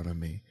in front of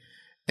me.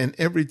 And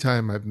every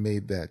time I've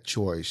made that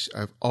choice,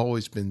 I've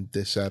always been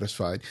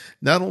dissatisfied,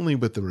 not only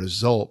with the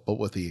result, but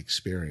with the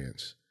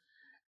experience.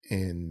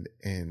 And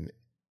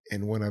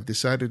when I've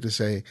decided to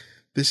say,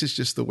 this is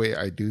just the way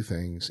I do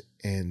things,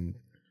 and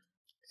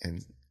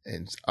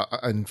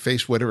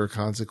face whatever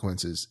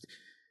consequences,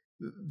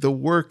 the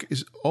work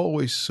is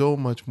always so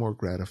much more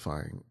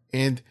gratifying.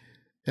 And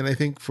I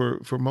think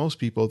for most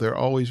people, they're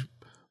always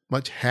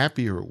much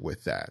happier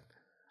with that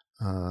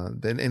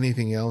than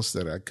anything else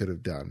that I could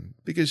have done,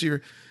 because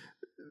you're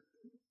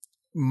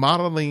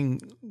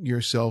modeling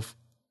yourself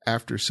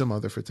after some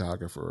other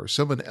photographer or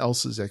someone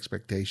else's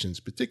expectations,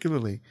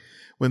 particularly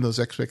when those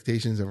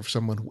expectations of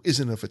someone who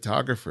isn't a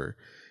photographer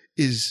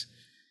is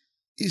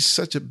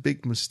such a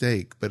big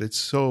mistake. But it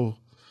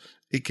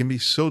can be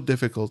so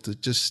difficult to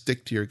just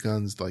stick to your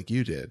guns like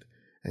you did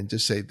and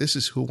just say, this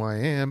is who I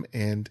am.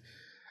 And,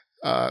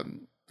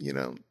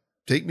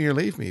 take me or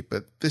leave me,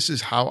 but this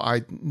is how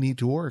I need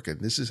to work.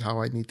 And this is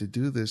how I need to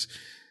do this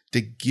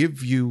to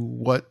give you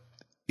what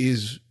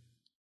is,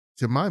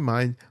 to my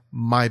mind,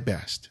 my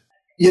best.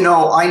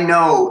 I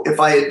know if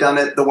I had done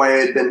it the way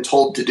I had been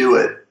told to do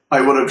it,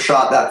 I would have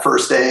shot that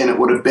first day and it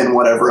would have been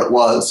whatever it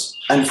was.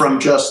 And from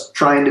just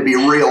trying to be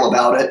real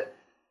about it,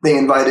 they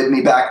invited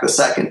me back the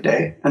second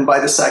day. And by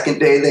the second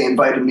day, they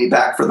invited me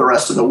back for the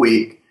rest of the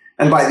week.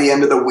 And by the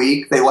end of the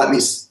week, they let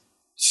me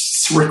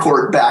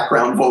record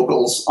background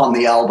vocals on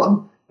the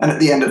album. And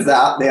at the end of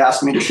that, they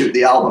asked me to shoot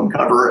the album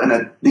cover. And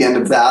at the end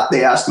of that,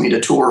 they asked me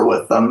to tour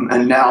with them.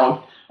 And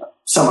now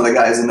some of the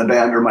guys in the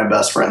band are my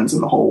best friends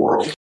in the whole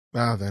world.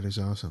 Wow, that is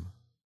awesome.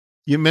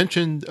 You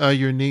mentioned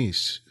your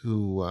niece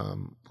who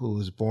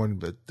was born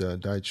but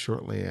died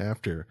shortly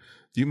after.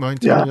 Do you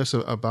mind telling us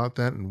about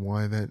that and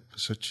why that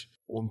was such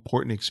an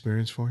important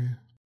experience for you?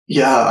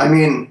 Yeah, I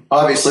mean,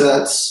 obviously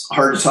that's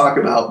hard to talk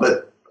about,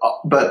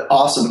 but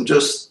awesome.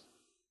 Just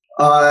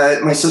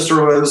my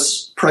sister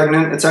was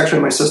pregnant. It's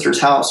actually my sister's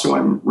house who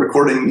I'm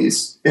recording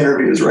these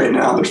interviews right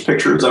now. There's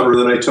pictures of her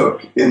that I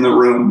took in the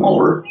room while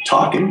we're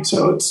talking,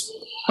 so it's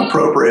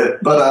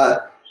appropriate.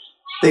 But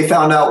they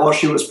found out while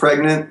she was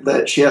pregnant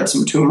that she had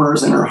some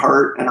tumors in her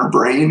heart and her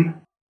brain,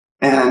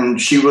 and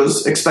she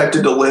was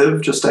expected to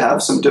live, just to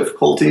have some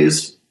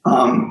difficulties.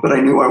 But I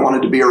knew I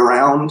wanted to be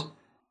around.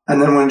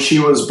 And then when she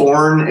was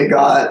born, it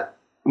got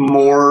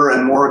more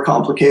and more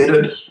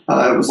complicated. It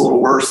was a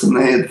little worse than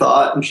they had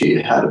thought, and she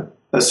had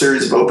a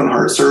series of open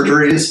heart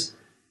surgeries.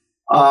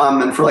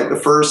 And for like the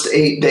first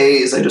 8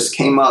 days, I just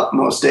came up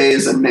most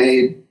days and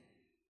made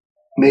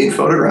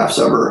photographs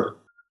of her.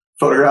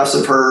 Photographs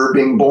of her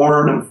being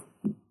born, and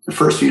the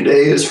first few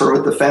days, her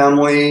with the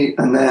family,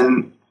 and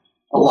then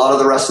a lot of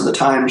the rest of the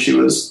time she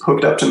was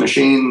hooked up to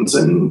machines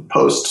and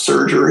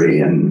post-surgery.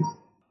 And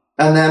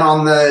then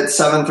on the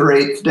 7th or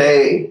 8th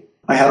day,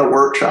 I had a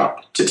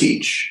workshop to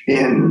teach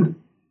in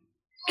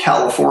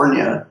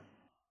California.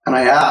 And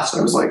I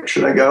was like,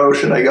 should I go?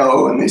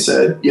 And they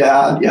said,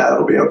 yeah,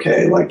 it'll be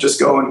okay. Like, just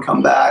go and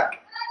come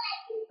back.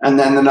 And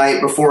then the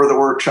night before the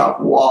workshop,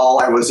 while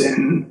I was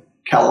in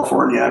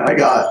California, I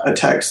got a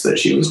text that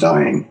she was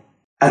dying.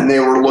 And they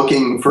were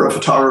looking for a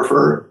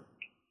photographer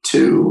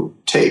to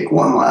take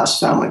one last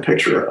family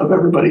picture of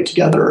everybody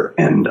together.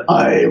 And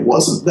I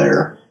wasn't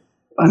there.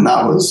 And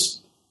that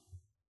was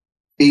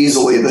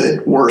easily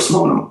the worst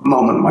moment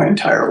of my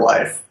entire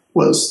life,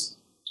 was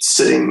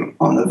sitting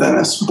on the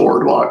Venice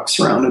boardwalk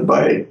surrounded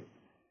by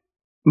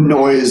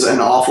noise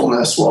and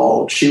awfulness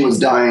while she was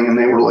dying and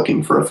they were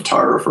looking for a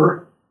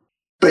photographer.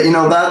 But, you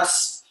know,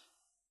 that's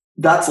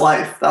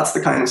life. That's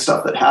the kind of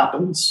stuff that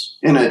happens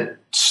in a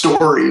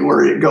story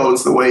where it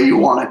goes the way you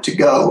want it to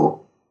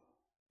go.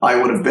 I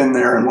would have been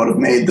there and would have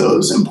made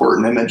those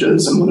important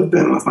images and would have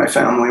been with my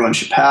family when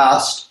she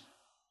passed.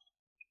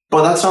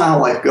 But that's not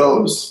how life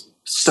goes.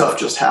 Stuff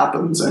just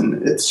happens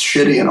and it's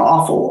shitty and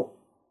awful.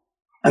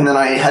 And then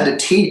I had to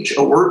teach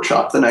a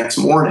workshop the next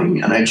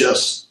morning, and I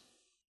just,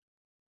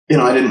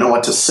 I didn't know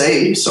what to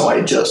say, so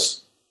I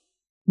just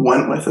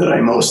went with it.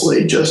 I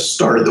mostly just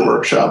started the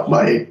workshop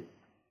by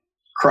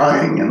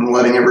crying and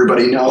letting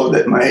everybody know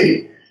that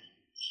my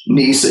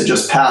niece had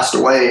just passed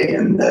away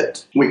and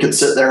that we could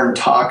sit there and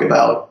talk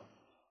about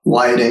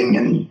lighting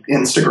and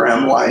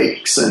Instagram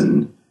likes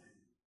and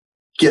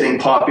getting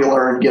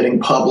popular and getting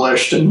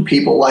published and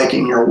people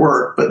liking your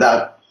work, but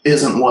that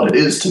isn't what it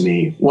is to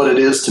me. What it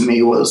is to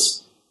me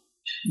was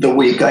the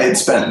week I had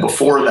spent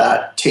before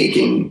that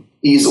taking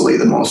easily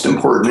the most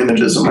important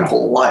images of my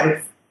whole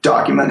life,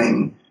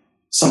 documenting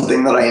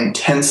something that I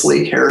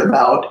intensely cared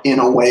about in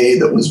a way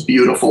that was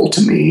beautiful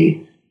to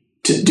me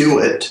to do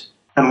it,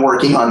 and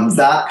working on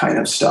that kind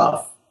of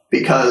stuff.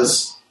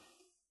 Because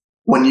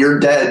when you're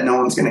dead, no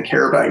one's going to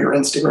care about your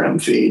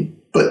Instagram feed,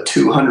 but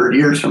 200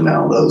 years from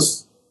now,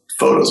 those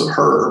photos of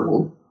her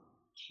will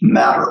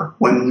matter,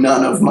 when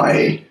none of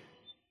my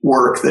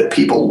work that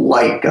people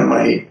like on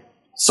my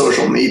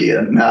social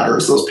media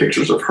matters. Those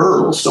pictures of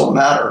her will still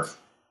matter.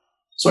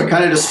 So I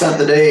kind of just spent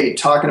the day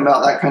talking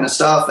about that kind of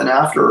stuff. And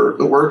after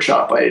the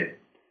workshop, I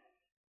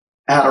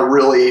had a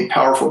really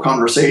powerful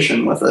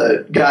conversation with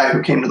a guy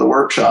who came to the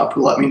workshop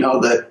who let me know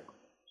that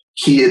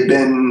he had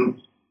been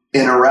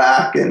in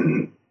Iraq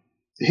and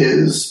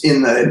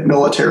in the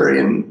military,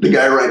 and the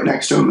guy right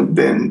next to him had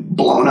been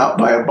blown up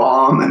by a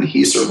bomb, and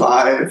he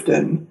survived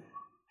and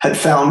had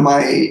found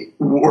my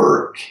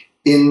work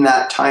in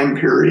that time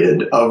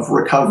period of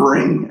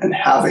recovering and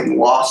having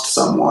lost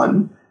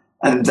someone.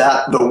 And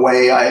that the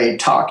way I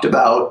talked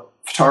about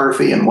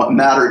photography and what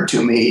mattered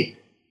to me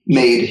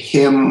made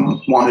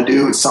him want to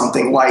do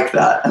something like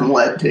that, and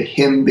led to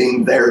him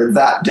being there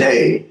that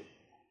day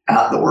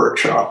at the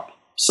workshop.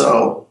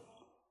 So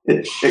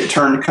it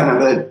turned kind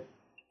of a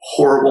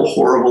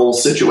horrible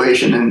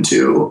situation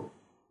into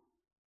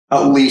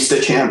at least a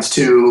chance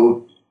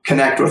to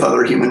connect with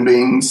other human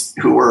beings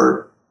who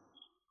were,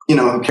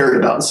 who cared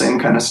about the same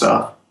kind of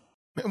stuff.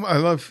 I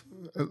love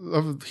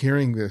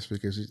hearing this,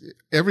 because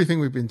everything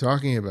we've been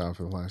talking about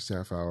for the last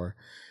half hour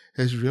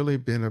has really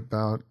been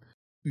about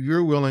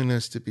your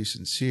willingness to be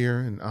sincere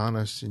and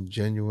honest and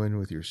genuine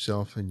with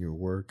yourself and your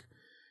work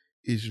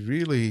is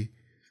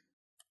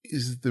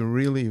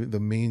the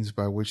means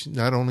by which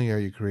not only are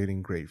you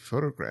creating great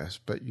photographs,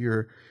 but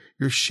you're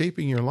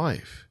shaping your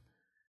life.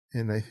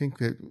 And I think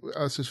that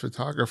us as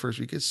photographers,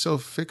 we get so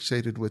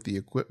fixated with the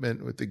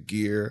equipment, with the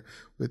gear,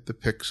 with the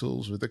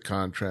pixels, with the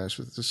contrast,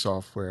 with the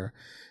software,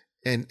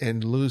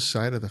 and lose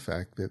sight of the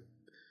fact that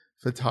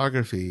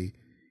photography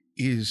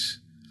is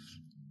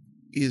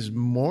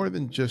more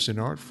than just an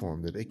art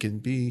form, that it can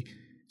be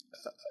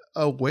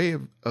a way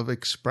of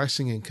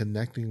expressing and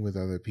connecting with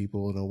other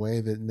people in a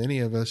way that many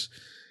of us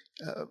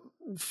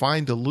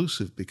find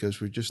elusive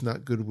because we're just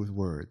not good with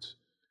words.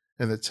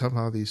 And that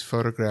somehow these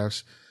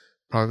photographs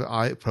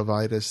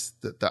provide us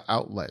the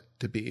outlet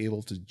to be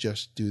able to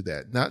just do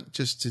that, not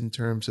just in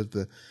terms of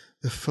the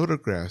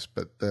photographs,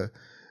 but the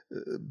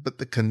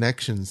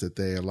connections that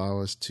they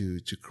allow us to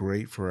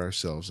create for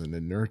ourselves and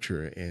to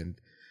nurture and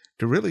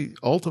to really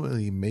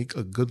ultimately make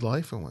a good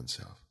life for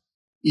oneself.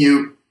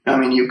 You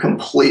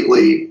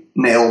completely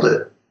nailed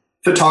it.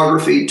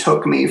 Photography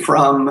took me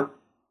from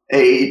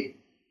a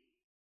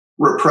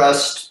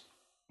repressed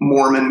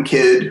Mormon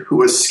kid who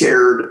was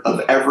scared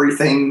of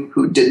everything,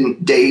 who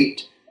didn't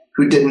date,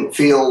 who didn't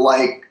feel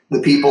like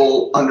the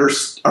people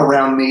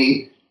around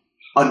me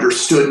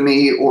understood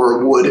me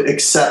or would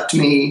accept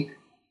me,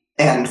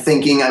 and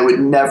thinking I would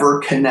never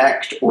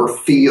connect or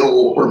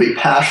feel or be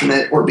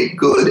passionate or be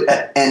good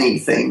at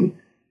anything,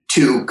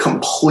 to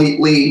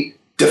completely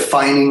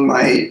defining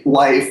my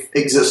life,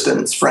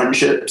 existence,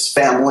 friendships,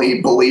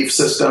 family, belief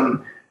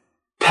system,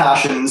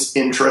 passions,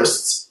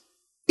 interests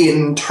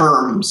in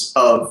terms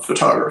of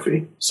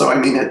photography. So,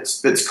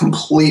 it's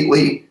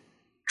completely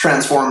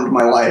transformed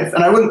my life.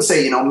 And I wouldn't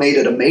say, made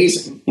it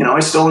amazing. I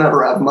still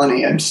never have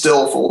money. I'm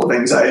still full of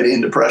anxiety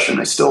and depression.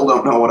 I still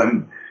don't know what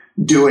I'm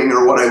doing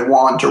or what I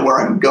want or where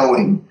I'm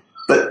going.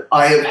 But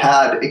I have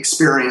had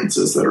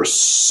experiences that are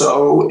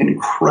so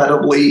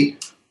incredibly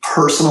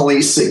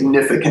personally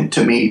significant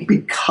to me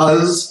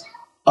because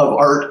of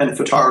art and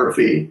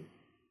photography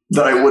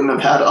that I wouldn't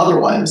have had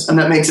otherwise. And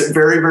that makes it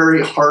very,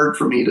 very hard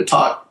for me to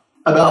talk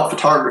about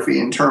photography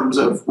in terms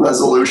of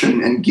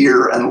resolution and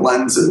gear and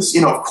lenses.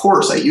 Of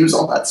course I use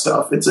all that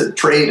stuff. It's a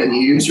trade and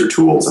you use your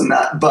tools in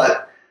that,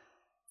 but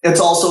it's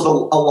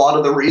also a lot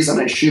of the reason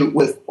I shoot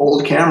with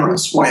old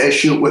cameras, why I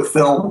shoot with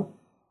film.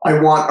 I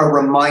want a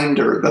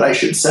reminder that I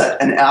should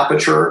set an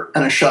aperture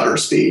and a shutter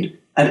speed,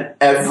 and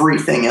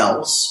everything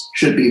else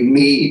should be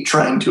me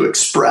trying to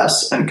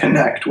express and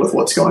connect with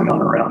what's going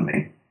on around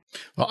me.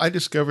 Well, I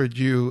discovered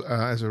you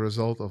as a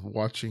result of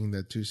watching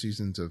the 2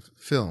 seasons of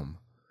film.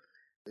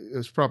 It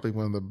was probably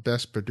one of the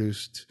best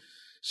produced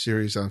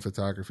series on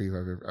photography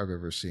I've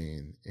ever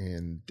seen.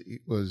 And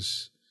it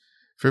was,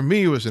 for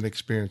me, it was an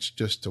experience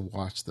just to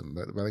watch them.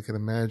 But I can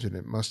imagine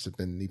it must have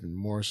been even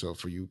more so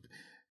for you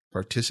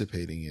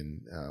participating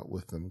in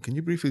with them. Can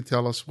you briefly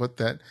tell us what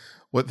that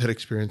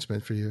experience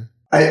meant for you?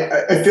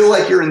 I feel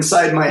like you're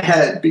inside my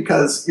head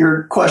because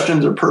your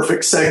questions are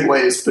perfect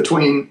segues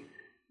between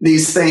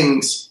these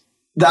things.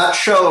 That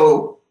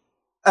show,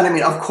 and I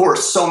mean, of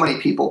course, so many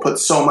people put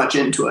so much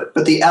into it,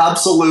 but the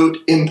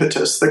absolute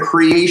impetus, the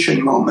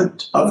creation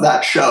moment of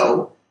that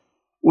show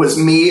was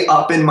me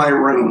up in my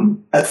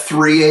room at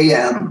 3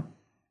 a.m.,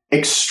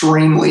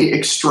 extremely,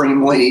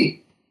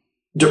 extremely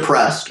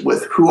depressed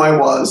with who I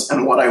was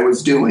and what I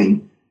was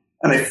doing.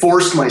 And I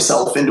forced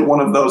myself into one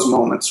of those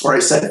moments where I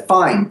said,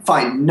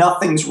 fine,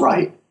 nothing's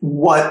right.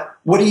 What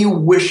do you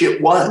wish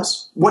it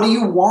was? What do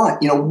you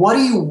want? What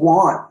do you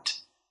want?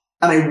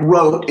 And I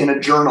wrote in a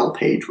journal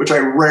page, which I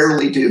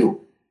rarely do.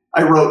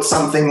 I wrote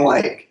something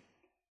like,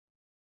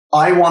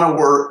 I want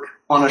to work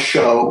on a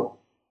show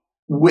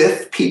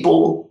with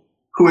people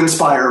who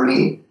inspire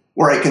me,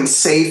 where I can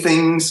say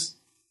things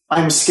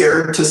I'm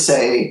scared to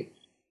say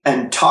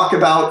and talk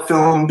about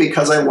film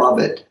because I love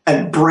it,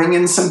 and bring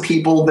in some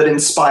people that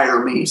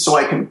inspire me so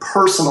I can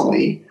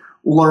personally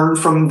learn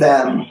from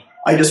them.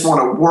 I just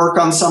want to work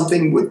on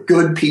something with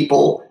good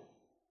people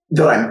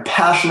that I'm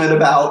passionate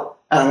about,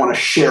 and I want to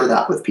share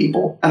that with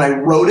people. And I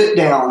wrote it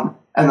down,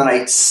 and then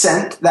I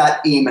sent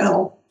that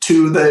email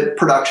to the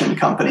production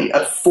company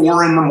at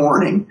 4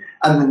 a.m.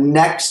 And the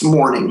next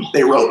morning,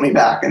 they wrote me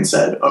back and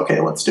said,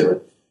 okay, let's do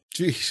it.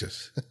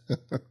 Jesus.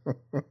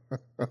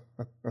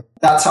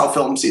 That's how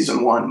film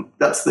season 1,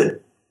 that's the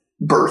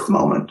birth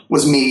moment,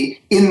 was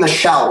me in the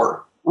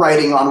shower,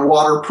 writing on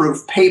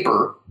waterproof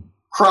paper,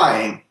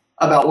 crying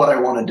about what I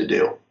wanted to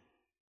do.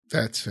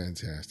 That's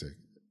fantastic.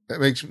 That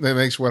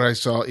makes what I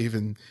saw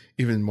even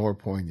more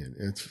poignant.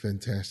 It's a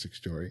fantastic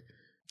story.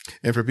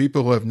 And for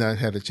people who have not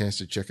had a chance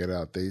to check it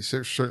out, they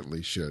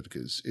certainly should,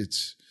 because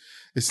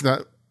it's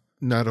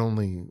not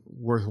only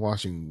worth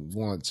watching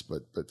once,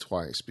 but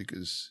twice,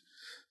 because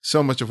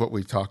so much of what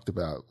we talked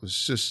about was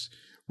just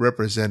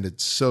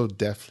represented so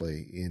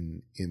deftly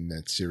in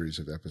that series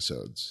of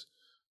episodes.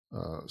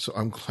 So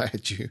I'm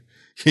glad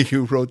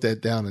you wrote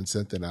that down and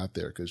sent that out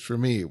there, because for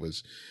me it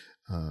was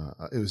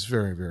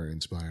very, very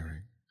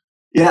inspiring.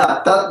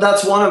 Yeah,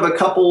 that's one of a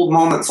couple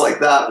moments like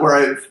that where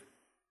I've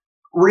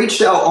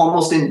reached out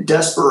almost in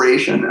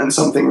desperation, and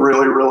something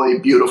really, really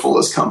beautiful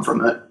has come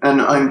from it.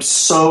 And I'm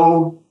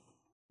so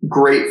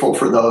grateful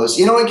for those.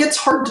 It gets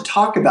hard to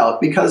talk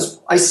about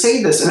because I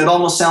say this and it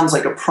almost sounds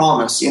like a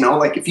promise,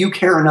 like if you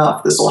care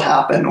enough, this will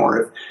happen,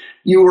 or if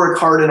you work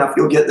hard enough,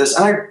 you'll get this.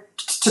 And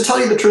to tell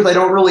you the truth, I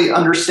don't really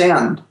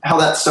understand how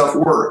that stuff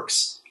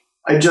works.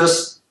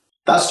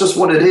 That's just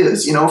what it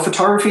is.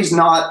 Photography is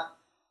not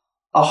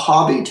a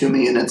hobby to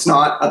me, and it's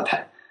not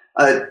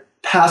a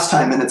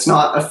pastime, and it's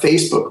not a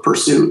Facebook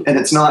pursuit, and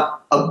it's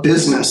not a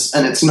business,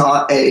 and it's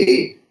not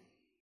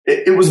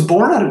it was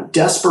born out of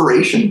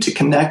desperation to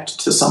connect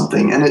to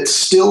something, and it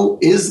still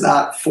is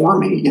that for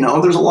me.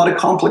 There's a lot of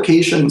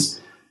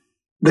complications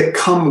that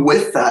come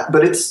with that,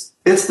 but it's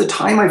the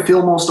time I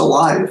feel most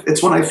alive.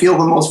 It's when I feel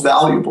the most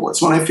valuable.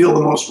 It's when I feel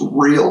the most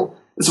real.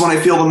 It's when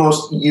I feel the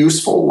most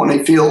useful, when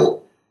I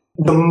feel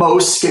the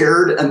most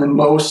scared and the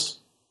most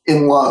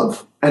in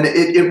love. And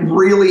it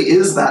really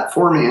is that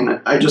for me.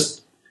 And I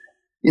just,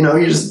 you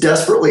just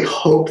desperately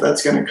hope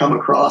that's going to come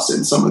across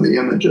in some of the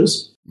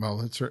images.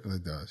 Well, it certainly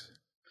does.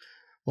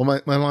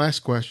 Well, my last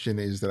question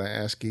is that I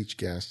ask each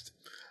guest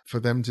for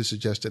them to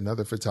suggest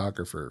another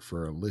photographer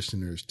for our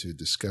listeners to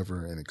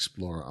discover and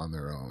explore on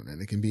their own. And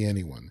it can be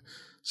anyone,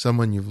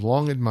 someone you've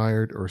long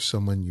admired or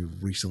someone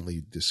you've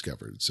recently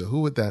discovered. So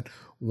who would that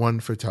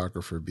one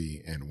photographer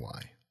be and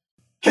why?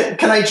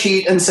 Can I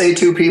cheat and say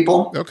 2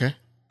 people? Okay.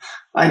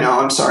 I know,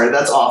 I'm sorry,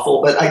 that's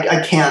awful, but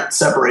I can't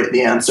separate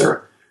the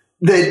answer.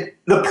 The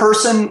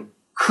person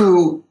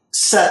who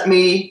set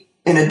me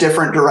in a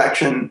different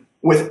direction,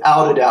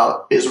 without a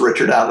doubt, is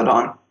Richard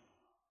Avedon.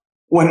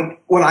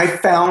 When I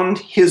found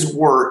his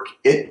work,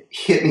 it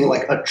hit me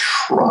like a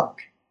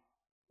truck.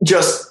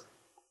 Just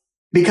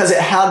because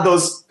it had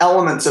those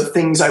elements of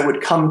things I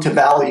would come to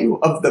value,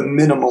 of the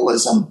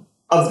minimalism,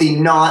 of the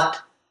not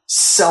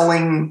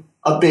selling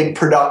a big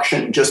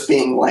production, just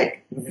being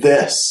like,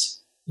 this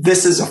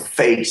is a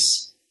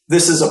face.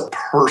 This is a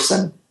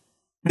person.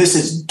 This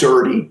is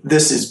dirty.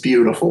 This is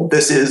beautiful.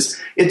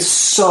 It's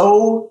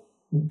so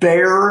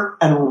bare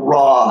and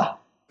raw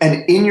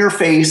and in your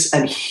face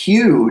and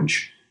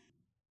huge.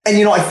 And,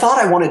 I thought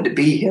I wanted to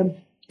be him.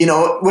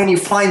 When you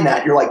find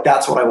that, you're like,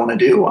 that's what I want to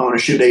do. I want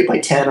to shoot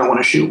 8x10. I want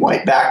to shoot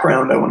white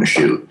background. I want to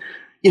shoot,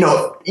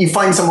 you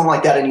find someone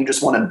like that and you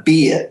just want to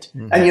be it.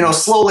 Mm-hmm. And,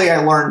 slowly I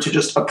learned to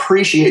just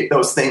appreciate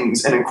those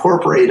things and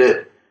incorporate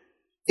it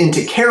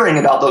into caring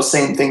about those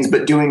same things,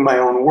 but doing my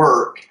own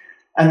work.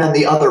 And then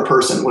the other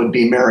person would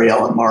be Mary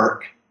Ellen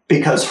Mark,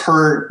 because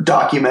her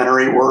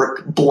documentary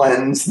work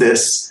blends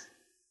this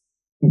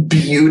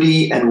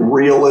beauty and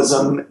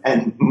realism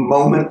and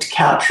moment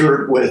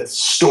captured with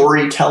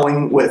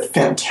storytelling, with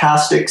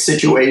fantastic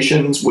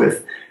situations,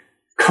 with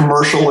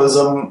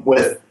commercialism,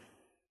 with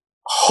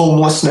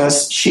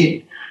homelessness.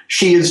 She's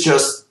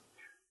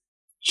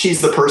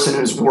the person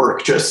whose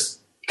work just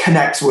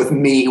connects with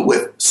me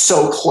with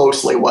so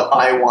closely what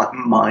I want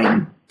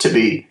mine to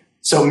be.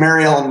 So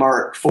Mary Ellen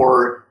Mark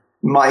for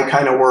my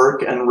kind of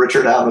work, and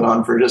Richard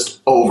Avedon for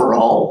just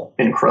overall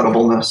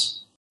incredibleness.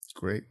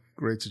 Great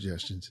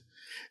suggestions.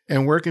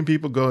 And where can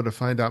people go to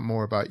find out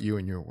more about you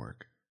and your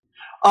work?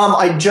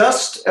 I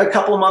just a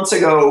couple of months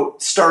ago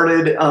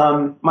started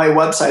my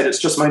website. It's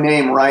just my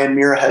name,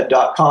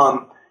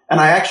 ryanmuirhead.com. And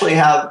I actually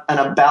have an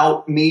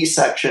About Me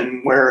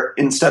section where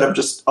instead of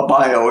just a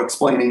bio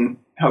explaining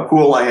how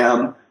cool I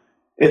am,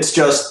 it's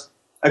just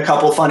a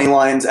couple funny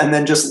lines and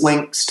then just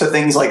links to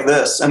things like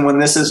this. And when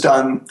this is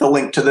done, the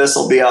link to this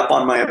will be up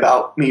on my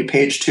About Me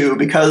page too,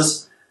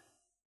 because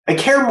I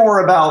care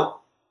more about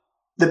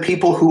the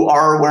people who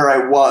are where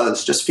I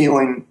was, just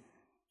feeling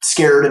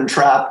scared and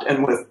trapped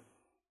and with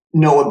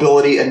no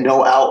ability and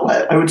no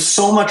outlet. I would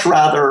so much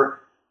rather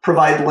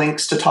provide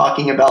links to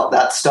talking about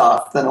that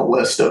stuff than a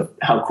list of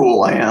how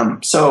cool I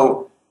am.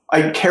 So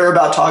I care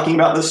about talking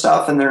about this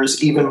stuff, and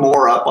there's even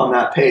more up on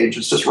that page.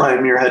 It's just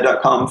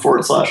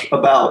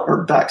ryanmuirhead.com/about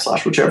or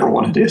 / whichever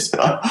one it is.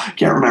 I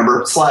can't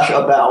remember,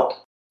 /about.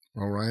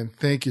 Well, Ryan,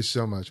 thank you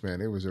so much,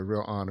 man. It was a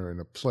real honor and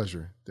a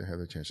pleasure to have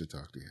the chance to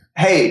talk to you.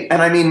 Hey,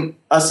 and I mean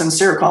a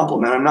sincere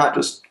compliment. I'm not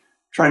just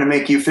trying to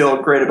make you feel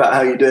great about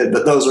how you did,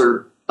 but those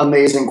are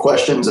amazing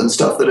questions and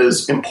stuff that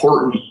is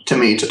important to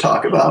me to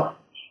talk about.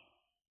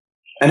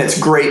 And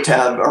it's great to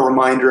have a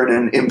reminder and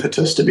an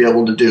impetus to be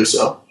able to do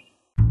so.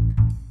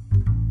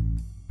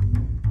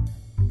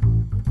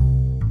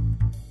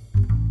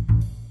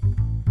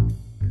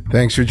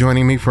 Thanks for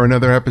joining me for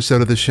another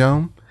episode of the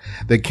show.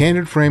 The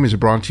Candid Frame is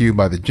brought to you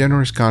by the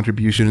generous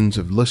contributions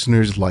of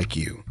listeners like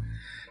you.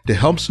 To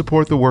help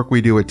support the work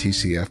we do at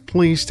TCF,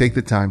 please take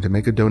the time to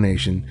make a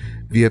donation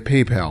via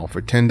PayPal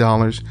for $10,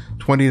 $20,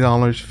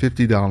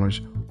 $50,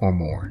 or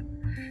more.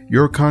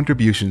 Your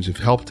contributions have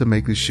helped to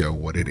make the show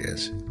what it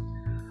is.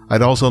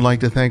 I'd also like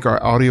to thank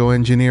our audio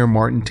engineer,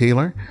 Martin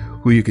Taylor,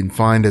 who you can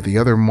find at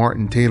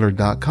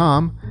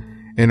theothermartintaylor.com,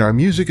 and our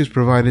music is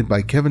provided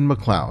by Kevin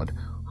MacLeod,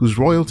 whose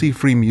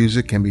royalty-free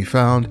music can be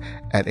found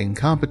at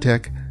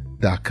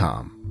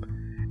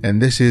Incompetech.com.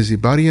 And this is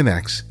Ibadian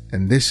X,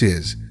 and this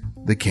is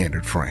The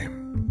Candid Frame.